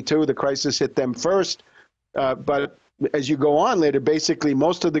 1922. The crisis hit them first. But as you go on later, basically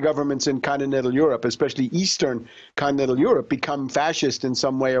most of the governments in continental Europe, especially Eastern continental Europe, become fascist in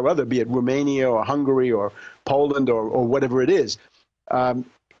some way or other, be it Romania or Hungary or Poland or whatever it is.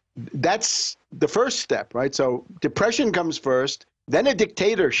 That's the first step, right? So depression comes first, then a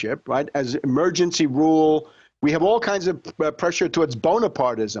dictatorship, right, as emergency rule. We have all kinds of pressure towards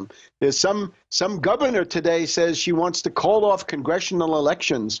Bonapartism. There's some governor today says she wants to call off congressional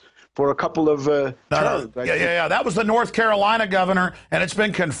elections for a couple of terms. Right? Yeah. That was the North Carolina governor, and it's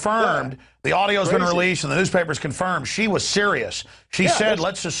been confirmed. Yeah. The audio's been released, and the newspaper's confirmed. She was serious. She said,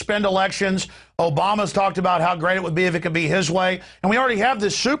 let's suspend elections. Obama's talked about how great it would be if it could be his way. And we already have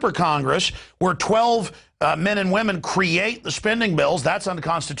this super Congress where 12 men and women create the spending bills. That's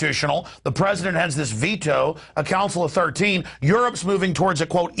unconstitutional. The president has this veto, a council of 13. Europe's moving towards a,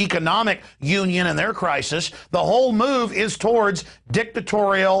 quote, economic union in their crisis. The whole move is towards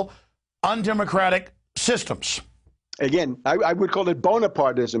dictatorial, undemocratic systems. Again, I would call it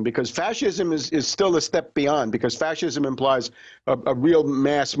Bonapartism, because fascism is still a step beyond, because fascism implies a real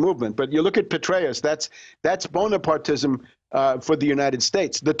mass movement. But you look at Petraeus, that's Bonapartism for the United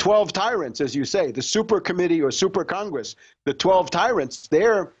States. The 12 tyrants, as you say, the super committee or super Congress, the 12 tyrants,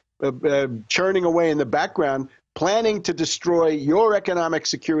 they're churning away in the background, planning to destroy your economic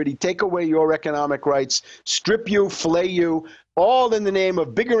security, take away your economic rights, strip you, flay you, all in the name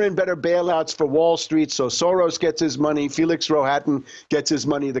of bigger and better bailouts for Wall Street. So Soros gets his money, Felix Rohatyn gets his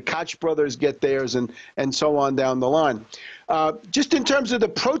money, the Koch brothers get theirs, and so on down the line. Just in terms of the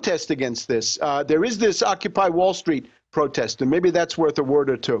protest against this, there is this Occupy Wall Street protest, and maybe that's worth a word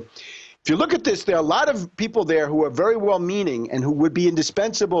or two. If you look at this, there are a lot of people there who are very well-meaning and who would be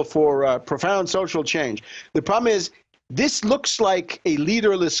indispensable for profound social change. The problem is, this looks like a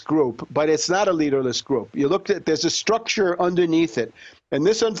leaderless group, but it's not a leaderless group. You look at, there's a structure underneath it. And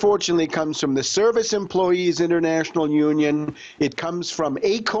this, unfortunately, comes from the Service Employees International Union. It comes from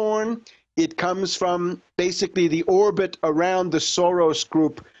ACORN. It comes from basically the orbit around the Soros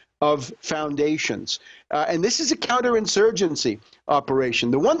group of foundations. And this is a counterinsurgency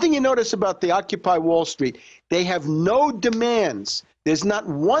operation. The one thing you notice about the Occupy Wall Street, they have no demands. There's not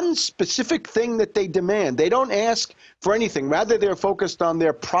one specific thing that they demand. They don't ask for anything. Rather, they're focused on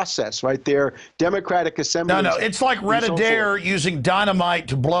their process, right? Their democratic assembly. No, it's like Red Adair using dynamite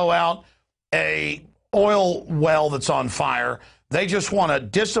to blow out a oil well that's on fire. They just want to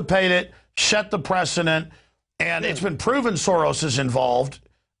dissipate it, set the precedent, and it's been proven Soros is involved.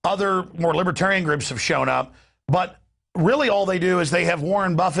 Other more libertarian groups have shown up, but really all they do is they have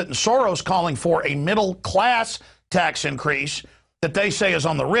Warren Buffett and Soros calling for a middle-class tax increase that they say is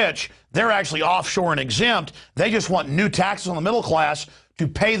on the rich. They're actually offshore and exempt. They just want new taxes on the middle class to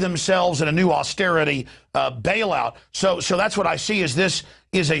pay themselves in a new austerity bailout. So that's what I see is this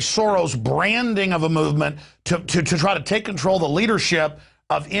is a Soros branding of a movement to try to take control of the leadership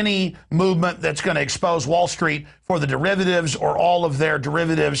of any movement that's going to expose Wall Street for the derivatives or all of their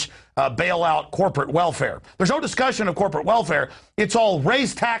derivatives bailout corporate welfare. There's no discussion of corporate welfare. It's all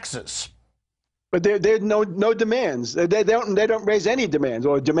raise taxes. But there's no demands. They don't raise any demands,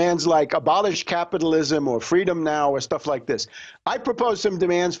 or demands like abolish capitalism or freedom now or stuff like this. I propose some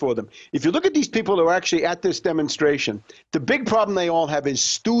demands for them. If you look at these people who are actually at this demonstration, the big problem they all have is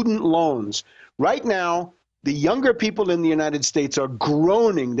student loans. Right now, the younger people in the United States are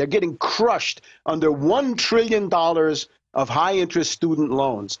groaning. They're getting crushed under $1 trillion of high-interest student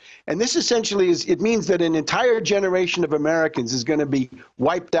loans. And this essentially it means that an entire generation of Americans is going to be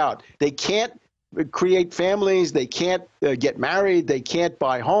wiped out. They can't create families, they can't get married, they can't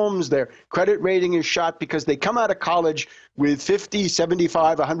buy homes, their credit rating is shot because they come out of college with $50,000,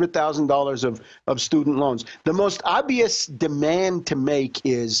 $75,000, $100,000 of student loans. The most obvious demand to make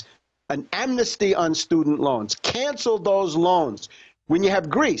is an amnesty on student loans. Cancel those loans. When you have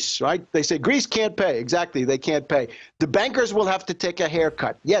Greece, right? They say Greece can't pay. Exactly, they can't pay. The bankers will have to take a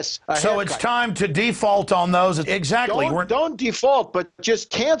haircut. Yes, a haircut. It's time to default on those. Exactly. Don't default, but just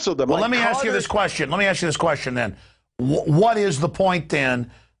cancel them. Well, let me ask you this question. Let me ask you this question then. What is the point then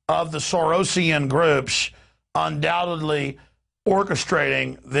of the Sorosian groups undoubtedly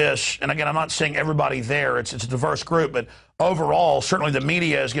orchestrating this? And again, I'm not saying everybody there. It's a diverse group, but overall, certainly the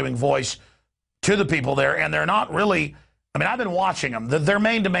media is giving voice to the people there, and they're not really. I mean, I've been watching them. Their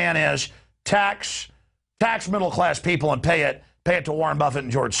main demand is tax middle-class people and pay it to Warren Buffett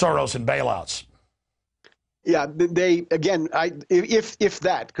and George Soros and bailouts. Yeah, they again, if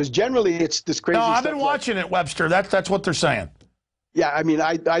that, because generally it's this crazy. No, I've stuff been watching it, Webster. That's what they're saying. Yeah, I mean,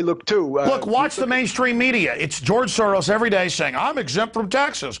 I look too. Look, watch the mainstream media. It's George Soros every day saying, "I'm exempt from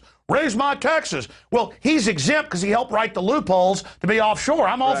taxes. Raise my taxes." Well, he's exempt because he helped write the loopholes to be offshore.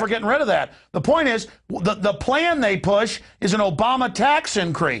 I'm all for getting rid of that. The point is, the plan they push is an Obama tax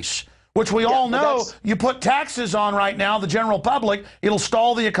increase, which we all know you put taxes on right now, the general public, it'll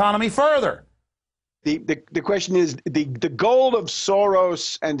stall the economy further. The question is, the goal of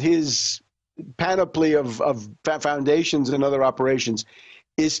Soros and his panoply of foundations and other operations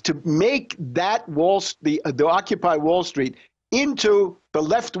is to make that the Occupy Wall Street into the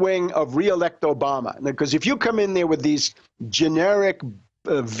left wing of re-elect Obama. Because if you come in there with these generic,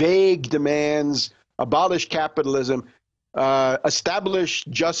 vague demands, abolish capitalism, establish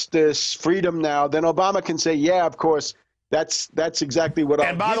justice, freedom now, then Obama can say, yeah, of course, that's exactly what.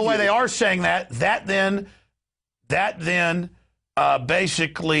 And by the way, they are saying that then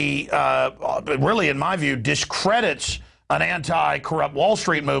basically, really, in my view, discredits an anti-corrupt Wall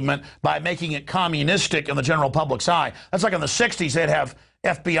Street movement by making it communistic in the general public's eye. That's like in the 60s, they'd have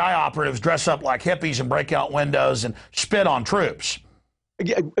FBI operatives dress up like hippies and break out windows and spit on troops.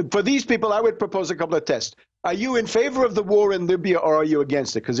 For these people, I would propose a couple of tests. Are you in favor of the war in Libya or are you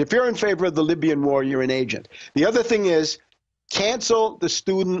against it? Because if you're in favor of the Libyan war, you're an agent. The other thing is cancel the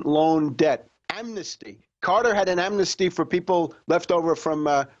student loan debt. Amnesty. Carter had an amnesty for people left over from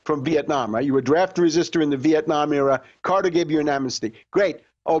Vietnam, right? You were a draft resistor in the Vietnam era. Carter gave you an amnesty. Great.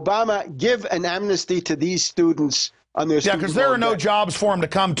 Obama, give an amnesty to these students on their student loan. Yeah, because there are no jobs for them to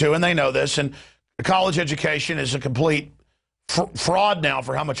come to, and they know this. And college education is a complete fraud now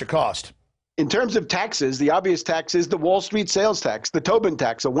for how much it costs. In terms of taxes, the obvious tax is the Wall Street sales tax, the Tobin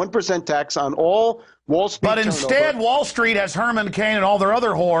tax, a 1% tax on all Wall Street turnover. But instead, Wall Street has Herman Cain and all their other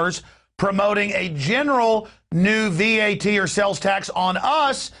whores promoting a general new VAT or sales tax on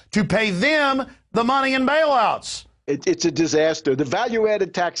us to pay them the money in bailouts. It's a disaster. The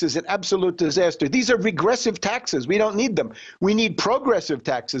value-added tax is an absolute disaster. These are regressive taxes. We don't need them. We need progressive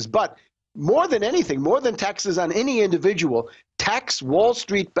taxes. But more than anything, more than taxes on any individual, tax Wall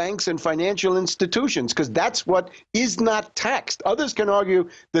Street banks and financial institutions, because that's what is not taxed. Others can argue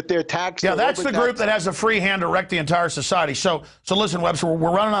that they're taxed. Yeah, that's the group that has a free hand to wreck the entire society. So listen, Webster,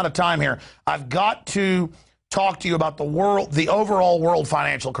 we're running out of time here. I've got to talk to you about the overall world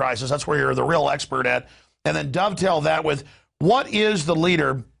financial crisis. That's where you're the real expert at. And then dovetail that with what is the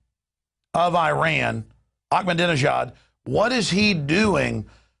leader of Iran, Ahmadinejad, what is he doing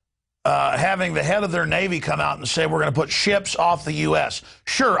having the head of their Navy come out and say we're going to put ships off the U.S.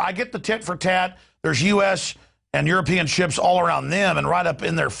 Sure, I get the tit for tat. There's U.S. and European ships all around them and right up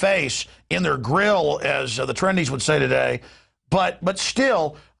in their face, in their grill, as the trendies would say today. But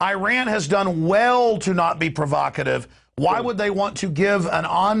still, Iran has done well to not be provocative Why would they want to give an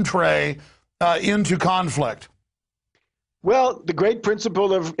entree into conflict? Well, the great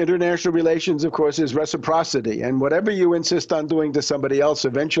principle of international relations, of course, is reciprocity. And whatever you insist on doing to somebody else,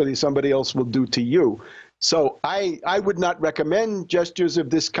 eventually somebody else will do to you. So I would not recommend gestures of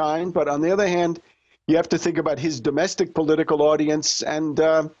this kind. But on the other hand, you have to think about his domestic political audience and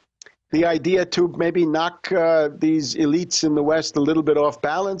the idea to maybe knock these elites in the West a little bit off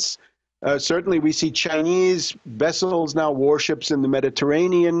balance. Certainly, we see Chinese vessels now, warships in the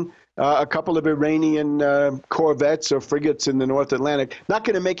Mediterranean, a couple of Iranian corvettes or frigates in the North Atlantic. Not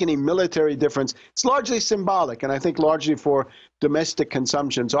going to make any military difference. It's largely symbolic, and I think largely for domestic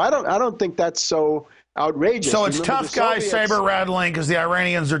consumption. So I don't think that's so outrageous. So it's tough guy saber rattling because the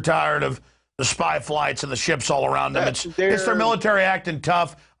Iranians are tired of the spy flights and the ships all around them. It's their military acting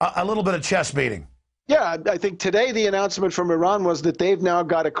tough, a little bit of chest beating. Yeah, I think today the announcement from Iran was that they've now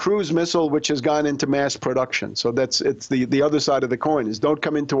got a cruise missile which has gone into mass production. So it's the other side of the coin is don't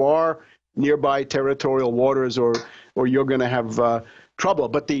come into our nearby territorial waters or you're going to have trouble.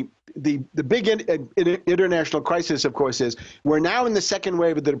 But the big international crisis, of course, is we're now in the second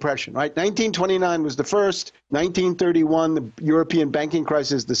wave of the Depression, right? 1929 was the first, 1931, the European banking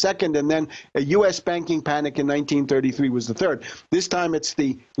crisis, the second, and then a U.S. banking panic in 1933 was the third. This time it's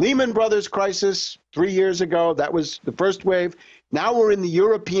the Lehman Brothers crisis 3 years ago. That was the first wave. Now we're in the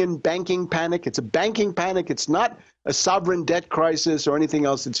European banking panic. It's a banking panic. It's not a sovereign debt crisis or anything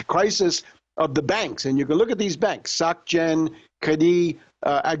else. It's a crisis of the banks. And you can look at these banks, SocGen, Crédit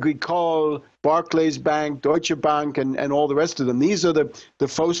Agricole, Barclays Bank, Deutsche Bank, and all the rest of them. These are the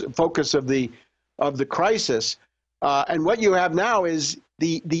focus of the crisis. And what you have now is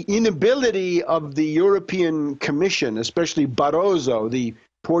the inability of the European Commission, especially Barroso, the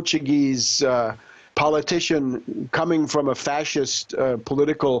Portuguese politician coming from a fascist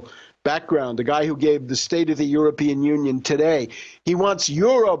political background, the guy who gave the State of the European Union today. He wants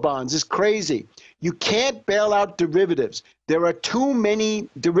Eurobonds. It's crazy. You can't bail out derivatives. There are too many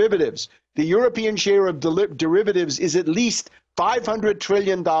derivatives. The European share of derivatives is at least $500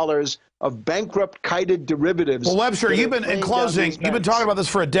 trillion of bankrupt kited derivatives. Well, Webster, you've been talking about this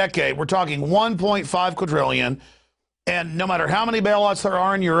for a decade. We're talking 1.5 quadrillion. And no matter how many bailouts there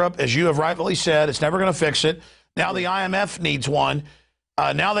are in Europe, as you have rightfully said, it's never going to fix it. Now the IMF needs one.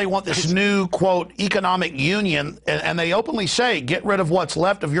 Now they want this new, quote, economic union, and they openly say, get rid of what's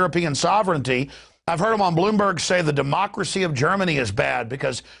left of European sovereignty. I've heard them on Bloomberg say the democracy of Germany is bad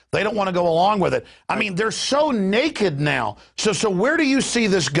because they don't want to go along with it. I mean, they're so naked now. So where do you see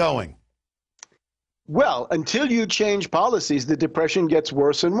this going? Well, until you change policies, the depression gets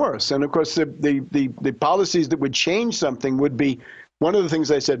worse and worse. And of course, the policies that would change something would be one of the things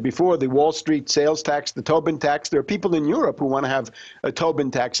I said before, the Wall Street sales tax, the Tobin tax. There are people in Europe who want to have a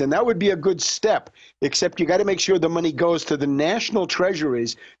Tobin tax, and that would be a good step, except you got to make sure the money goes to the national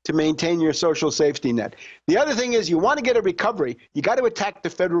treasuries to maintain your social safety net. The other thing is you want to get a recovery, you got to attack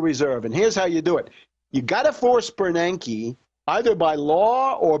the Federal Reserve, and here's how you do it. You got to force Bernanke, either by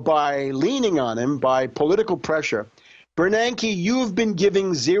law or by leaning on him, by political pressure. Bernanke, you've been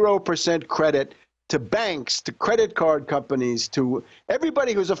giving 0% credit to banks, to credit card companies, to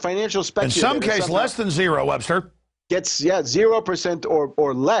everybody who's a financial speculator. In some case, less than zero, Webster. Gets, 0%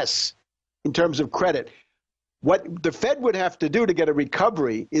 or less in terms of credit. What the Fed would have to do to get a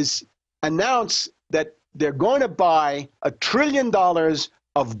recovery is announce that they're going to buy $1 trillion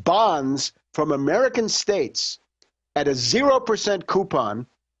of bonds from American states at a 0% coupon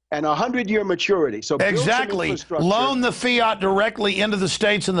and 100-year maturity. So exactly, loan the fiat directly into the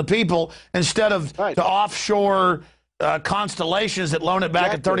states and the people instead of to offshore constellations that loan it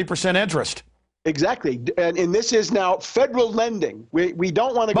back at 30% interest. Exactly, and this is now federal lending. We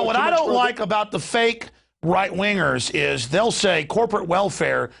don't want to. But what I don't like about the fake right-wingers is they'll say corporate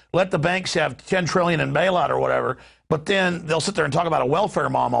welfare, let the banks have $10 trillion in bailout or whatever, but then they'll sit there and talk about a welfare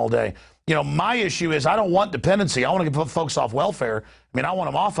mom all day. You know, my issue is I don't want dependency. I want to put folks off welfare. I mean, I want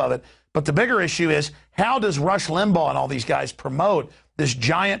them off of it. But the bigger issue is how does Rush Limbaugh and all these guys promote this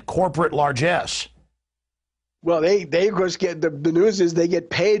giant corporate largesse? Well, they of course get the news is they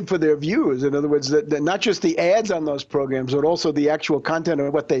get paid for their views. In other words, not just the ads on those programs, but also the actual content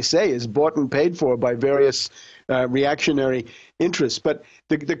of what they say is bought and paid for by various reactionary interests. But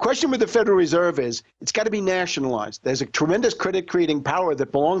the question with the Federal Reserve is it's got to be nationalized. There's a tremendous credit-creating power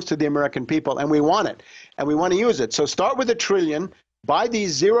that belongs to the American people, and we want it, and we want to use it. So start with $1 trillion, buy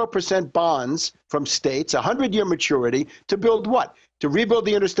these 0% bonds from states, 100-year maturity, to build what? To rebuild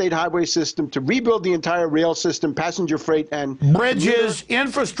the interstate highway system, to rebuild the entire rail system, passenger freight, and bridges,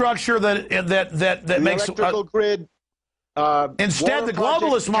 infrastructure that makes electrical grid. Instead, the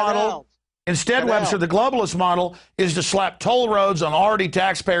globalist model. Instead, Webster, the globalist model is to slap toll roads on already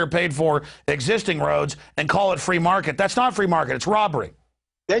taxpayer-paid-for existing roads and call it free market. That's not free market. It's robbery.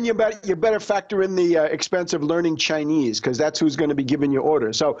 Then you better factor in the expense of learning Chinese, because that's who's going to be giving you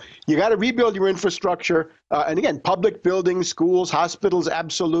orders. So you got to rebuild your infrastructure. And again, public buildings, schools, hospitals,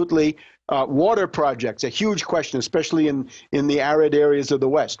 absolutely. Water projects, a huge question, especially in the arid areas of the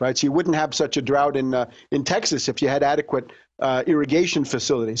West, right? So you wouldn't have such a drought in Texas if you had adequate irrigation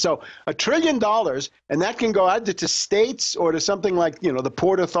facilities. So $1 trillion, and that can go either to states or to something like, the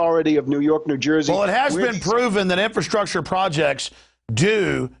Port Authority of New York, New Jersey. Well, it has been proven that infrastructure projects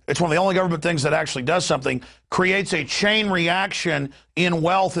it's one of the only government things that actually does something, creates a chain reaction in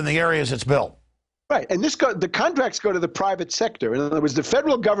wealth in the areas it's built. Right, and the contracts go to the private sector. In other words, the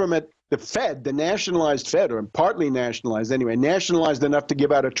federal government, the Fed, the nationalized Fed, or partly nationalized anyway, nationalized enough to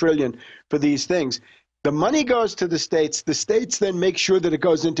give out $1 trillion for these things. The money goes to the states. The states then make sure that it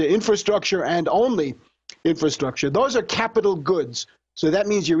goes into infrastructure and only infrastructure. Those are capital goods. So that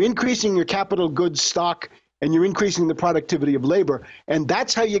means you're increasing your capital goods stock and you're increasing the productivity of labor. And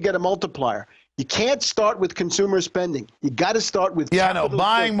that's how you get a multiplier. You can't start with consumer spending. You got to start with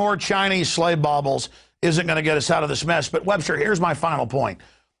buying more Chinese slave baubles isn't going to get us out of this mess. But, Webster, here's my final point.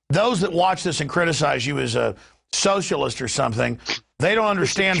 Those that watch this and criticize you as a socialist or something, they don't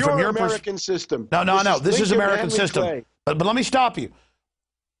understand from your American system. No. This is American system. But let me stop you.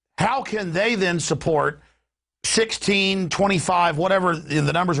 How can they then support 16, 25, whatever,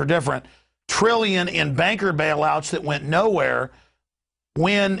 the numbers are different, trillion in banker bailouts that went nowhere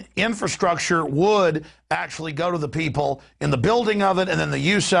when infrastructure would actually go to the people in the building of it and then the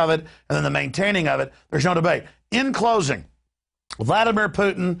use of it and then the maintaining of it? There's no debate. In closing, Vladimir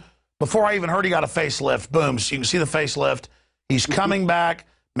Putin, before I even heard he got a facelift, boom, so you can see the facelift. He's coming back.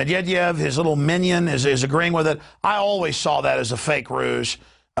 Medvedev, his little minion, is agreeing with it. I always saw that as a fake ruse.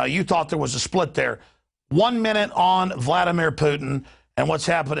 You thought there was a split there. 1 minute on Vladimir Putin and what's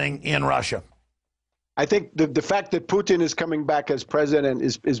happening in Russia. I think the fact that Putin is coming back as president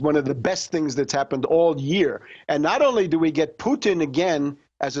is one of the best things that's happened all year. And not only do we get Putin again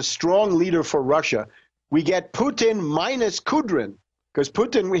as a strong leader for Russia, we get Putin minus Kudrin. Because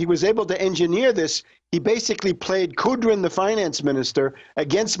Putin, he was able to engineer this. He basically played Kudrin, the finance minister,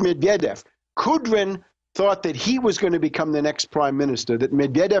 against Medvedev. Kudrin thought that he was going to become the next prime minister, that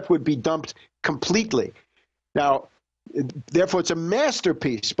Medvedev would be dumped completely. Now, therefore, it's a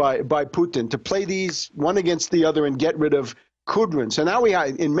masterpiece by Putin to play these one against the other and get rid of Kudrin. So now we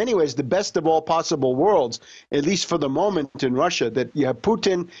have, in many ways, the best of all possible worlds, at least for the moment in Russia, that you have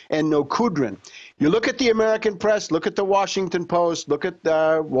Putin and no Kudrin. You look at the American press, look at the Washington Post, look at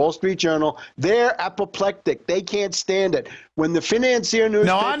the Wall Street Journal. They're apoplectic. They can't stand it. When the financier newspapers...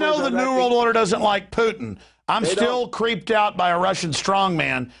 No, I know the New World Order doesn't like Putin. I'm still creeped out by a Russian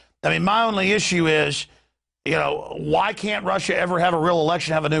strongman. I mean, my only issue is, why can't Russia ever have a real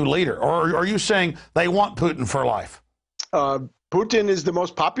election, have a new leader? Or are you saying they want Putin for life? Putin is the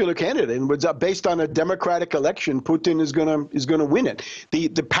most popular candidate, and based on a democratic election, Putin is gonna win it.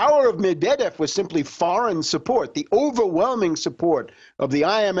 The power of Medvedev was simply foreign support, the overwhelming support of the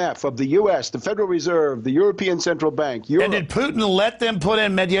IMF, of the U.S., the Federal Reserve, the European Central Bank. Europe. And did Putin let them put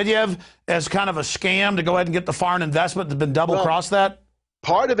in Medvedev as kind of a scam to go ahead and get the foreign investment that's been double-crossed that?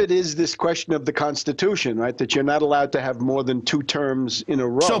 Part of it is this question of the Constitution, right? That you're not allowed to have more than 2 terms in a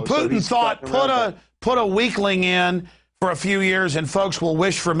row. So Putin thought, put a weakling in for a few years and folks will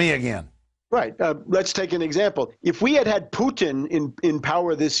wish for me again. Right. Let's take an example. If we had Putin in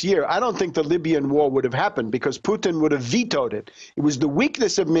power this year, I don't think the Libyan war would have happened because Putin would have vetoed it. It was the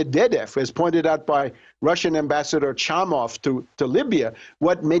weakness of Medvedev, as pointed out by Russian Ambassador Chamov to Libya.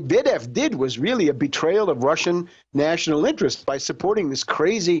 What Medvedev did was really a betrayal of Russian national interest by supporting this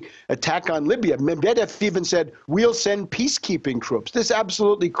crazy attack on Libya. Medvedev even said, we'll send peacekeeping troops. This is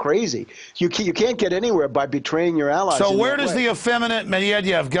absolutely crazy. You can't get anywhere by betraying your allies. So where does the effeminate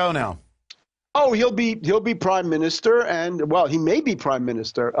Medvedev go now? Oh, he'll be prime minister, and well, he may be prime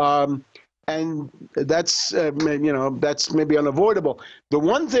minister, and that's that's maybe unavoidable. The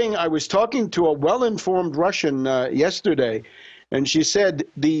one thing, I was talking to a well-informed Russian yesterday, and she said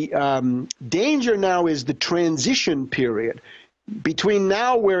the danger now is the transition period between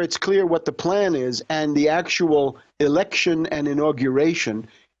now, where it's clear what the plan is, and the actual election and inauguration.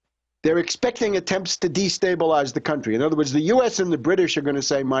 They're expecting attempts to destabilize the country. In other words, the U.S. and the British are going to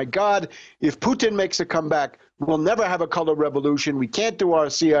say, my God, if Putin makes a comeback, we'll never have a color revolution. We can't do our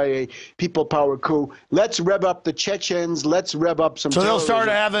CIA people power coup. Let's rev up the Chechens. Let's rev up some So they'll terrorism. start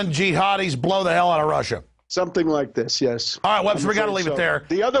having jihadis blow the hell out of Russia. Something like this, yes. All right, Webster, we got to leave it there.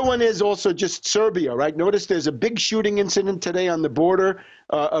 The other one is also just Serbia, right? Notice there's a big shooting incident today on the border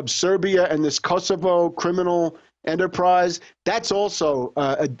of Serbia and this Kosovo criminal enterprise. That's also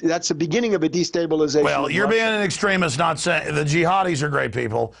that's the beginning of a destabilization. Well, you're being an extremist, not saying the jihadis are great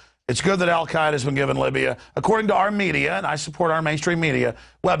people. It's good that Al-Qaeda has been given Libya. According to our media, and I support our mainstream media,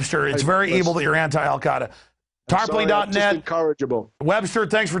 Webster, it's very evil that you're anti-Al-Qaeda. Tarpley.net. Incorrigible. Webster,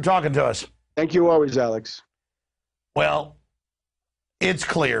 thanks for talking to us. Thank you always, Alex. Well, it's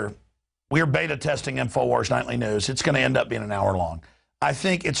clear. We're beta testing InfoWars Nightly News. It's going to end up being an hour long. I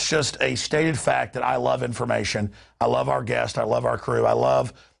think it's just a stated fact that I love information. I love our guest. I love our crew. I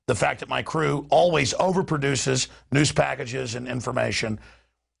love the fact that my crew always overproduces news packages and information.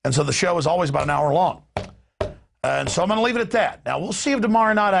 And so the show is always about an hour long. And so I'm going to leave it at that. Now, we'll see if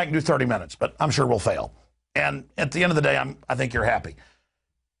tomorrow night I can do 30 minutes, but I'm sure we'll fail. And at the end of the day, I think you're happy.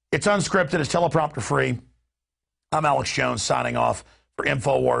 It's unscripted. It's teleprompter free. I'm Alex Jones signing off for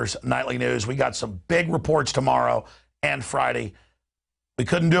InfoWars Nightly News. We got some big reports tomorrow and Friday. We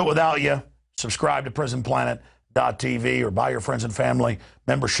couldn't do it without you. Subscribe to prisonplanet.tv or buy your friends and family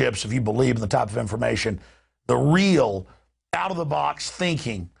memberships if you believe in the type of information, the real out-of-the-box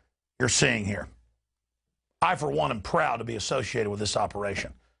thinking you're seeing here. I, for one, am proud to be associated with this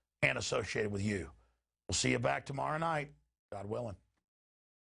operation and associated with you. We'll see you back tomorrow night, God willing.